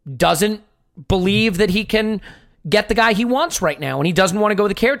doesn't believe that he can get the guy he wants right now. And he doesn't want to go with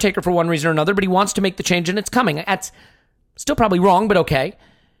the caretaker for one reason or another, but he wants to make the change and it's coming. That's still probably wrong, but okay.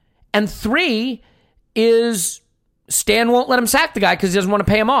 And 3 is Stan won't let him sack the guy because he doesn't want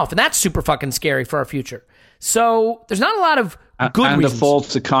to pay him off. And that's super fucking scary for our future. So there's not a lot of good reasons. And the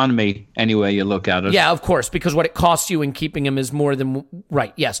false economy, anyway you look at it. Yeah, of course, because what it costs you in keeping him is more than...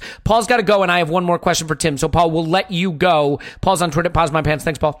 Right, yes. Paul's got to go, and I have one more question for Tim. So, Paul, we'll let you go. Paul's on Twitter. Pause my pants.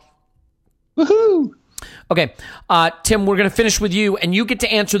 Thanks, Paul. Woohoo! Okay, Tim, we're going to finish with you, and you get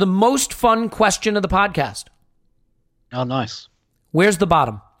to answer the most fun question of the podcast. Oh, nice. Where's the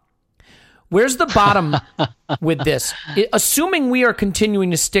bottom? Where's the bottom with this? Assuming we are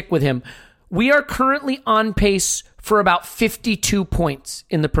continuing to stick with him, we are currently on pace for about 52 points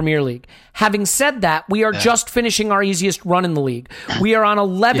in the Premier League. Having said that, we are just finishing our easiest run in the league. We are on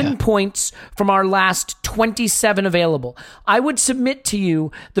 11 points from our last 27 available. I would submit to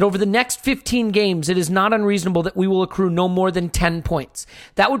you that over the next 15 games, it is not unreasonable that we will accrue no more than 10 points.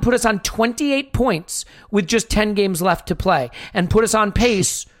 That would put us on 28 points with just 10 games left to play and put us on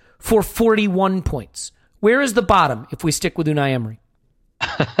pace for 41 points. Where is the bottom if we stick with Unai Emery?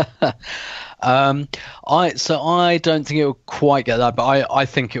 I don't think it will quite get that, but I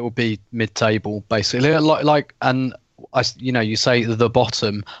think it will be mid-table basically. You say the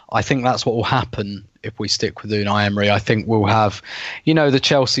bottom. I think that's what will happen if we stick with Unai Emery. I think we'll have, the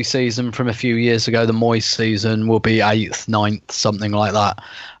Chelsea season from a few years ago, the Moyes season will be 8th, 9th, something like that.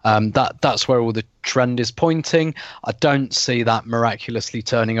 That's where all the trend is pointing. I don't see that miraculously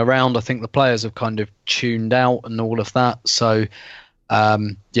turning around. I think the players have kind of tuned out and all of that. So. I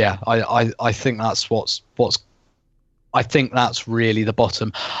think that's what's I think that's really the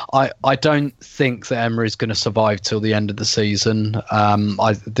bottom. I don't think that Emery's going to survive till the end of the season.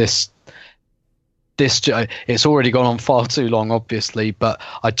 It's already gone on far too long, obviously, but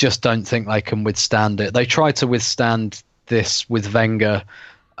I just don't think they can withstand it. They tried to withstand this with Wenger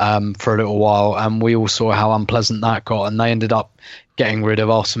for a little while, and we all saw how unpleasant that got, and they ended up getting rid of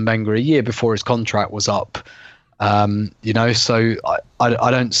Arsene Wenger a year before his contract was up. So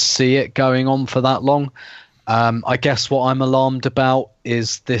I don't see it going on for that long. I guess what I'm alarmed about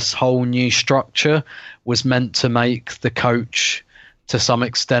is this whole new structure was meant to make the coach, to some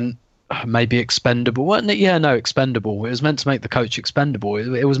extent, maybe expendable. Wasn't it? Yeah, no, expendable. It was meant to make the coach expendable.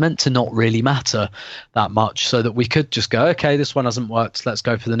 It was meant to not really matter that much, so that we could just go, okay, this one hasn't worked, let's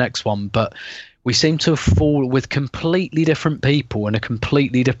go for the next one. But we seem to have fallen with completely different people in a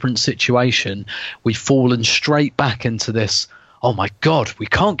completely different situation. We've fallen straight back into this, oh my God, we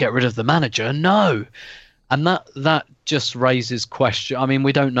can't get rid of the manager. No. And that just raises question. I mean,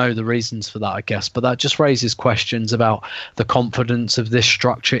 we don't know the reasons for that, I guess, but that just raises questions about the confidence of this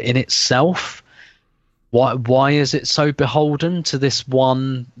structure in itself. Why is it so beholden to this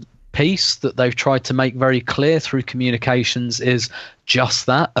one piece that they've tried to make very clear through communications is just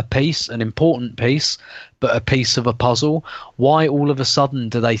that, a piece, an important piece, but a piece of a puzzle? Why all of a sudden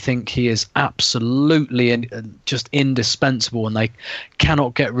do they think he is absolutely just indispensable and they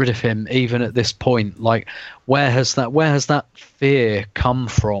cannot get rid of him even at this point? Like, where has that fear come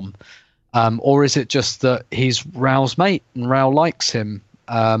from? Or is it just that he's Raul's mate and Raul likes him?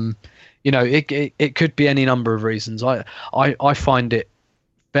 It could be any number of reasons. I find it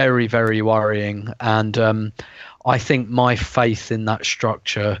very, very worrying, and I think my faith in that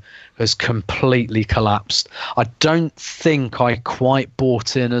structure has completely collapsed. I don't think I quite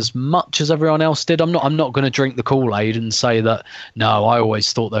bought in as much as everyone else did. I'm not going to drink the Kool-Aid and say that, no, I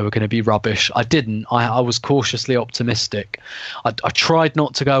always thought they were going to be rubbish. I didn't. I was cautiously optimistic. I tried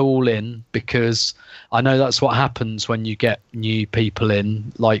not to go all in, because I know that's what happens when you get new people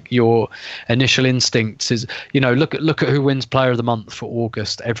in. Like, your initial instinct is, look at who wins Player of the Month for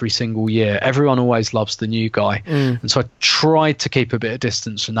August every single year. Everyone always loves the new guy. And so I tried to keep a bit of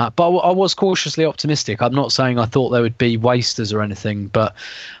distance from that. But I was cautiously optimistic. I'm not saying I thought they would be wasters or anything, but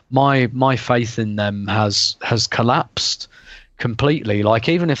my faith in them has collapsed completely. Like,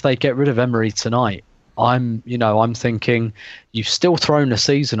 even if they get rid of Emery tonight, I'm thinking you've still thrown a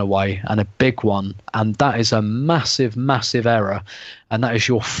season away, and a big one, and that is a massive, massive error, and that is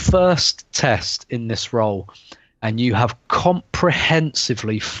your first test in this role, and you have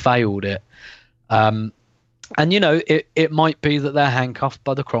comprehensively failed it. It might be that they're handcuffed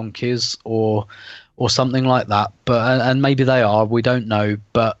by the Cronkies or something like that, but and maybe they are, we don't know,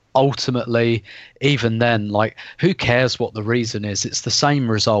 but ultimately, even then, like, who cares what the reason is? It's the same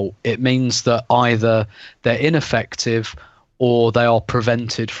result. It means that either they're ineffective or they are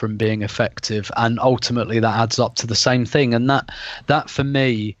prevented from being effective, and ultimately that adds up to the same thing. And that for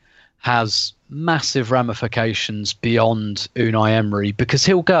me has massive ramifications beyond Unai Emery, because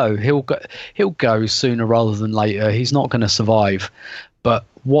he'll go sooner rather than later. He's not going to survive. But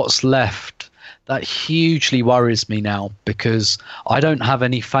what's left, that hugely worries me now, because I don't have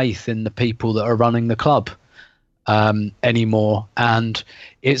any faith in the people that are running the club anymore. And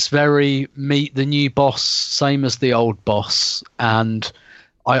it's very meet the new boss, same as the old boss. And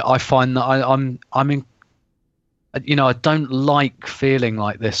I find that I'm in, I don't like feeling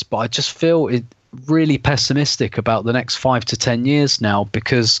like this, but I just feel really pessimistic about the next 5 to 10 years now,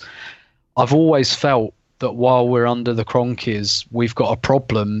 because I've always felt that while we're under the Cronkies, we've got a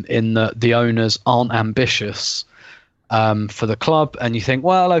problem in that the owners aren't ambitious for the club. And you think,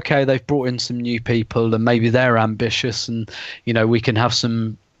 well, okay, they've brought in some new people and maybe they're ambitious, and we can have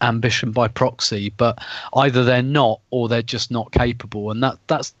some ambition by proxy, but either they're not or they're just not capable. And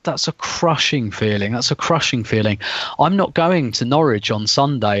that's a crushing feeling. That's a crushing feeling. I'm not going to Norwich on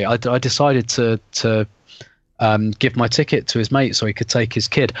Sunday. I decided to give my ticket to his mate so he could take his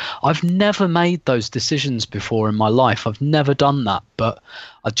kid. I've never made those decisions before in my life. I've never done that, but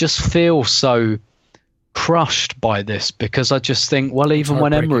I just feel so crushed by this, because I just think, well, even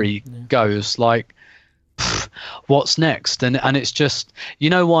when Emery goes, like, what's next? And it's just,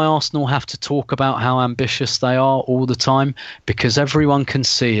 why Arsenal have to talk about how ambitious they are all the time? Because everyone can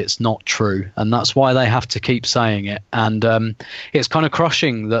see it's not true, and that's why they have to keep saying it. And it's kind of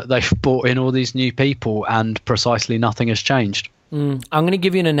crushing that they've brought in all these new people and precisely nothing has changed. I'm going to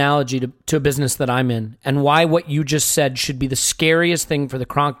give you an analogy to a business that I'm in, and why what you just said should be the scariest thing for the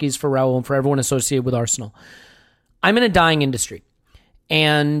Cronkies, for Raul, and for everyone associated with Arsenal. I'm in a dying industry,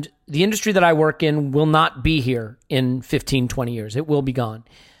 and the industry that I work in will not be here in 15, 20 years. It will be gone.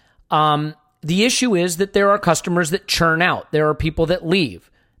 the issue is that there are customers that churn out. There are people that leave.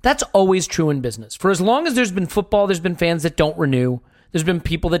 That's always true in business. For as long as there's been football, there's been fans that don't renew. There's been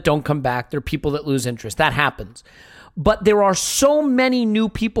people that don't come back. There are people that lose interest. That happens. But there are so many new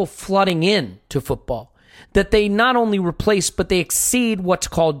people flooding in to football that they not only replace, but they exceed what's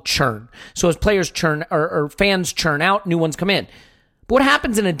called churn. So as players churn or fans churn out, new ones come in. But what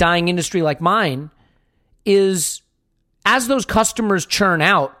happens in a dying industry like mine is as those customers churn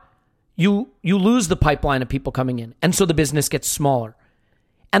out, you lose the pipeline of people coming in. And so the business gets smaller.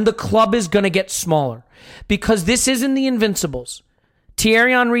 And the club is going to get smaller because this isn't the Invincibles.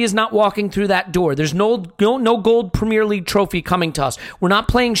 Thierry Henry is not walking through that door. There's no gold Premier League trophy coming to us. We're not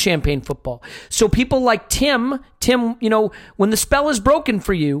playing champagne football. So people like Tim, when the spell is broken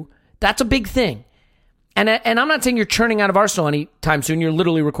for you, that's a big thing. And I'm not saying you're churning out of Arsenal anytime soon. You're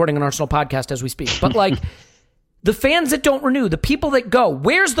literally recording an Arsenal podcast as we speak. But like the fans that don't renew, the people that go,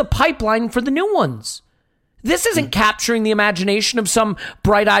 where's the pipeline for the new ones? This isn't capturing the imagination of some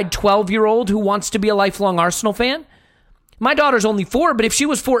bright-eyed 12-year-old who wants to be a lifelong Arsenal fan. My daughter's only 4, but if she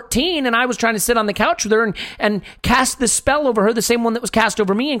was 14 and I was trying to sit on the couch with her and cast this spell over her, the same one that was cast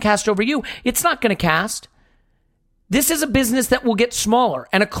over me and cast over you, it's not going to cast. This is a business that will get smaller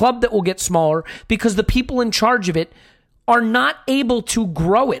and a club that will get smaller because the people in charge of it are not able to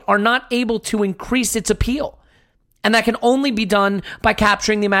grow it, are not able to increase its appeal. And that can only be done by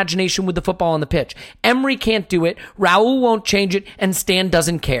capturing the imagination with the football on the pitch. Emery can't do it, Raul won't change it, and Stan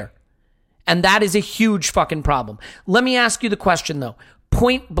doesn't care. And that is a huge fucking problem. Let me ask you the question, though.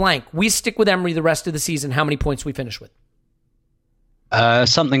 Point blank, we stick with Emery the rest of the season. How many points we finish with?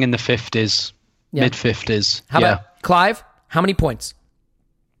 Something in the 50s, mid-50s. How about Clive? How many points?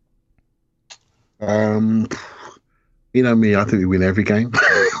 You know me, I think we win every game.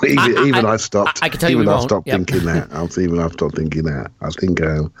 I've stopped. I can tell you we won't. I've stopped thinking that. I've stopped thinking that. I think,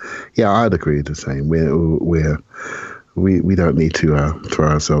 I'd agree with the same. We don't need to throw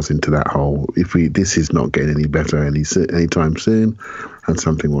ourselves into that hole. This is not getting any better anytime soon, and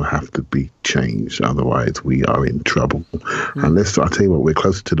something will have to be changed. Otherwise, we are in trouble. And I tell you what, we're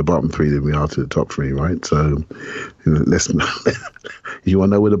closer to the bottom 3 than we are to the top 3, right? So, you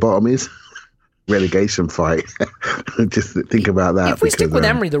want to know where the bottom is? Relegation fight. Just think about that. If we stick with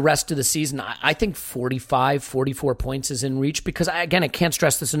Emery the rest of the season, I think 45, 44 points is in reach because, again, I can't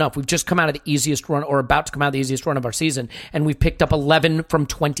stress this enough. We've just come out of the easiest run or about to come out of the easiest run of our season, and we've picked up 11 from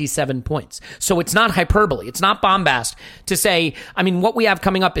 27 points. So it's not hyperbole. It's not bombast to say, what we have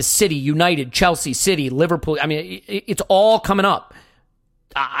coming up is City, United, Chelsea, City, Liverpool. It's all coming up.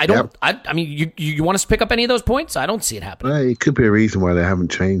 I don't. Yep. You want us to pick up any of those points? I don't see it happening. Well, it could be a reason why they haven't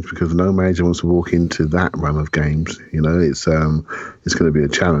changed because no manager wants to walk into that run of games. It's going to be a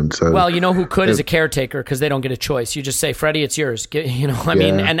challenge. So, well, who could is a caretaker because they don't get a choice. You just say, Freddie, it's yours. And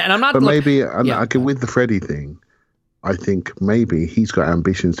I'm not. But I can with the Freddie thing. I think maybe he's got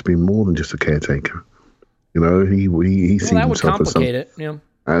ambitions to be more than just a caretaker. He sees that would himself complicate it. Yeah,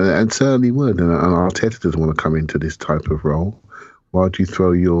 and certainly would. And Arteta doesn't want to come into this type of role. Why do you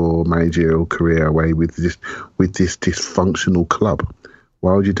throw your managerial career away with this dysfunctional club?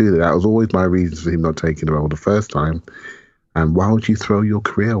 Why would you do that? That was always my reason for him not taking the role the first time. And why would you throw your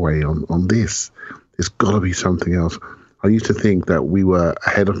career away on this? There's got to be something else. I used to think that we were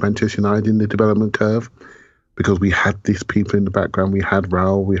ahead of Manchester United in the development curve because we had these people in the background. We had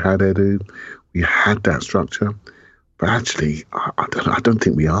Raul, we had Edu, we had that structure. But actually, I don't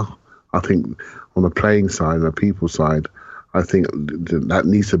think we are. I think on the playing side and the people side, I think that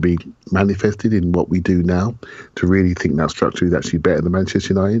needs to be manifested in what we do now to really think that structure is actually better than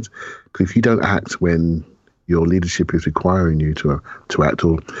Manchester United's. Because if you don't act when your leadership is requiring you to act,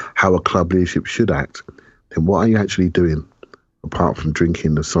 or how a club leadership should act, then what are you actually doing apart from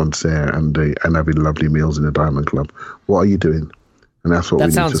drinking the Sancerre and having lovely meals in the Diamond Club? What are you doing? And that's what we need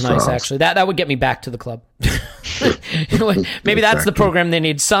to start. That sounds nice, actually. That would get me back to the club. Maybe that's the program they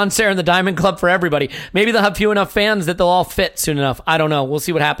need. Sancerre and the Diamond Club for everybody. Maybe they'll have few enough fans that they'll all fit soon enough. I don't know. We'll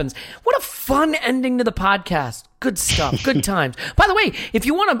see what happens. What a fun ending to the podcast. Good stuff. Good times. By the way, if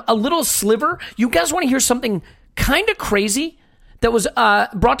you want a little sliver, you guys want to hear something kind of crazy that was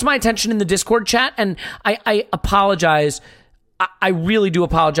brought to my attention in the Discord chat, and I apologize. I really do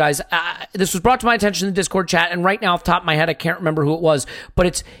apologize. This was brought to my attention in the Discord chat, and right now off the top of my head, I can't remember who it was,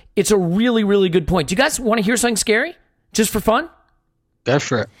 but it's a really, really good point. Do you guys want to hear something scary? Just for fun? Go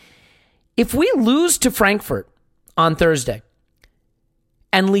for it. If we lose to Frankfurt on Thursday,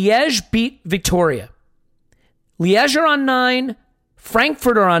 and Liège beat Victoria, Liège are on 9,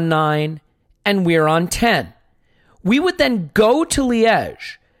 Frankfurt are on 9, and we're on 10. We would then go to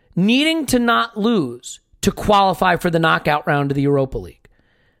Liège, needing to not lose to qualify for the knockout round of the Europa League.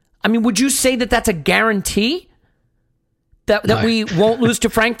 I mean, would you say that that's a guarantee that No. we won't lose to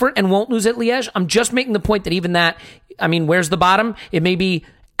Frankfurt and won't lose at Liège? I'm just making the point that even that, I mean, where's the bottom? It may be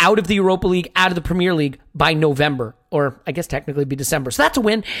out of the Europa League, out of the Premier League by November, or I guess technically it'd be December. So that's a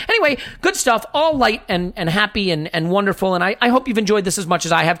win. Anyway, good stuff. All light and happy and wonderful. And I hope you've enjoyed this as much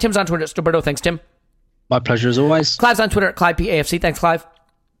as I have. Tim's on Twitter at Stoberto. Thanks, Tim. My pleasure as always. Clive's on Twitter at ClivePAFC. Thanks, Clive.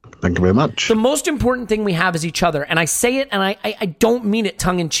 Thank you very much. The most important thing we have is each other. And I say it, and I don't mean it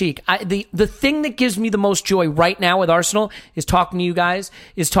tongue-in-cheek. The thing that gives me the most joy right now with Arsenal is talking to you guys,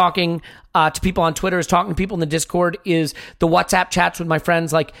 is talking to people on Twitter, is talking to people in the Discord, is the WhatsApp chats with my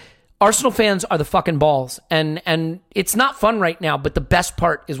friends. Like, Arsenal fans are the fucking balls. And it's not fun right now, but the best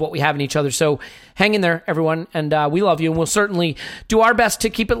part is what we have in each other. So hang in there, everyone. And we love you. And we'll certainly do our best to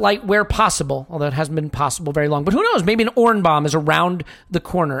keep it light where possible, although it hasn't been possible very long. But who knows? Maybe an Orenbaum is around the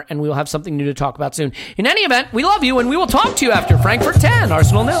corner and we'll have something new to talk about soon. In any event, we love you and we will talk to you after Frankfurt 10,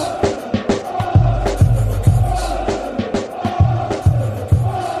 Arsenal 0.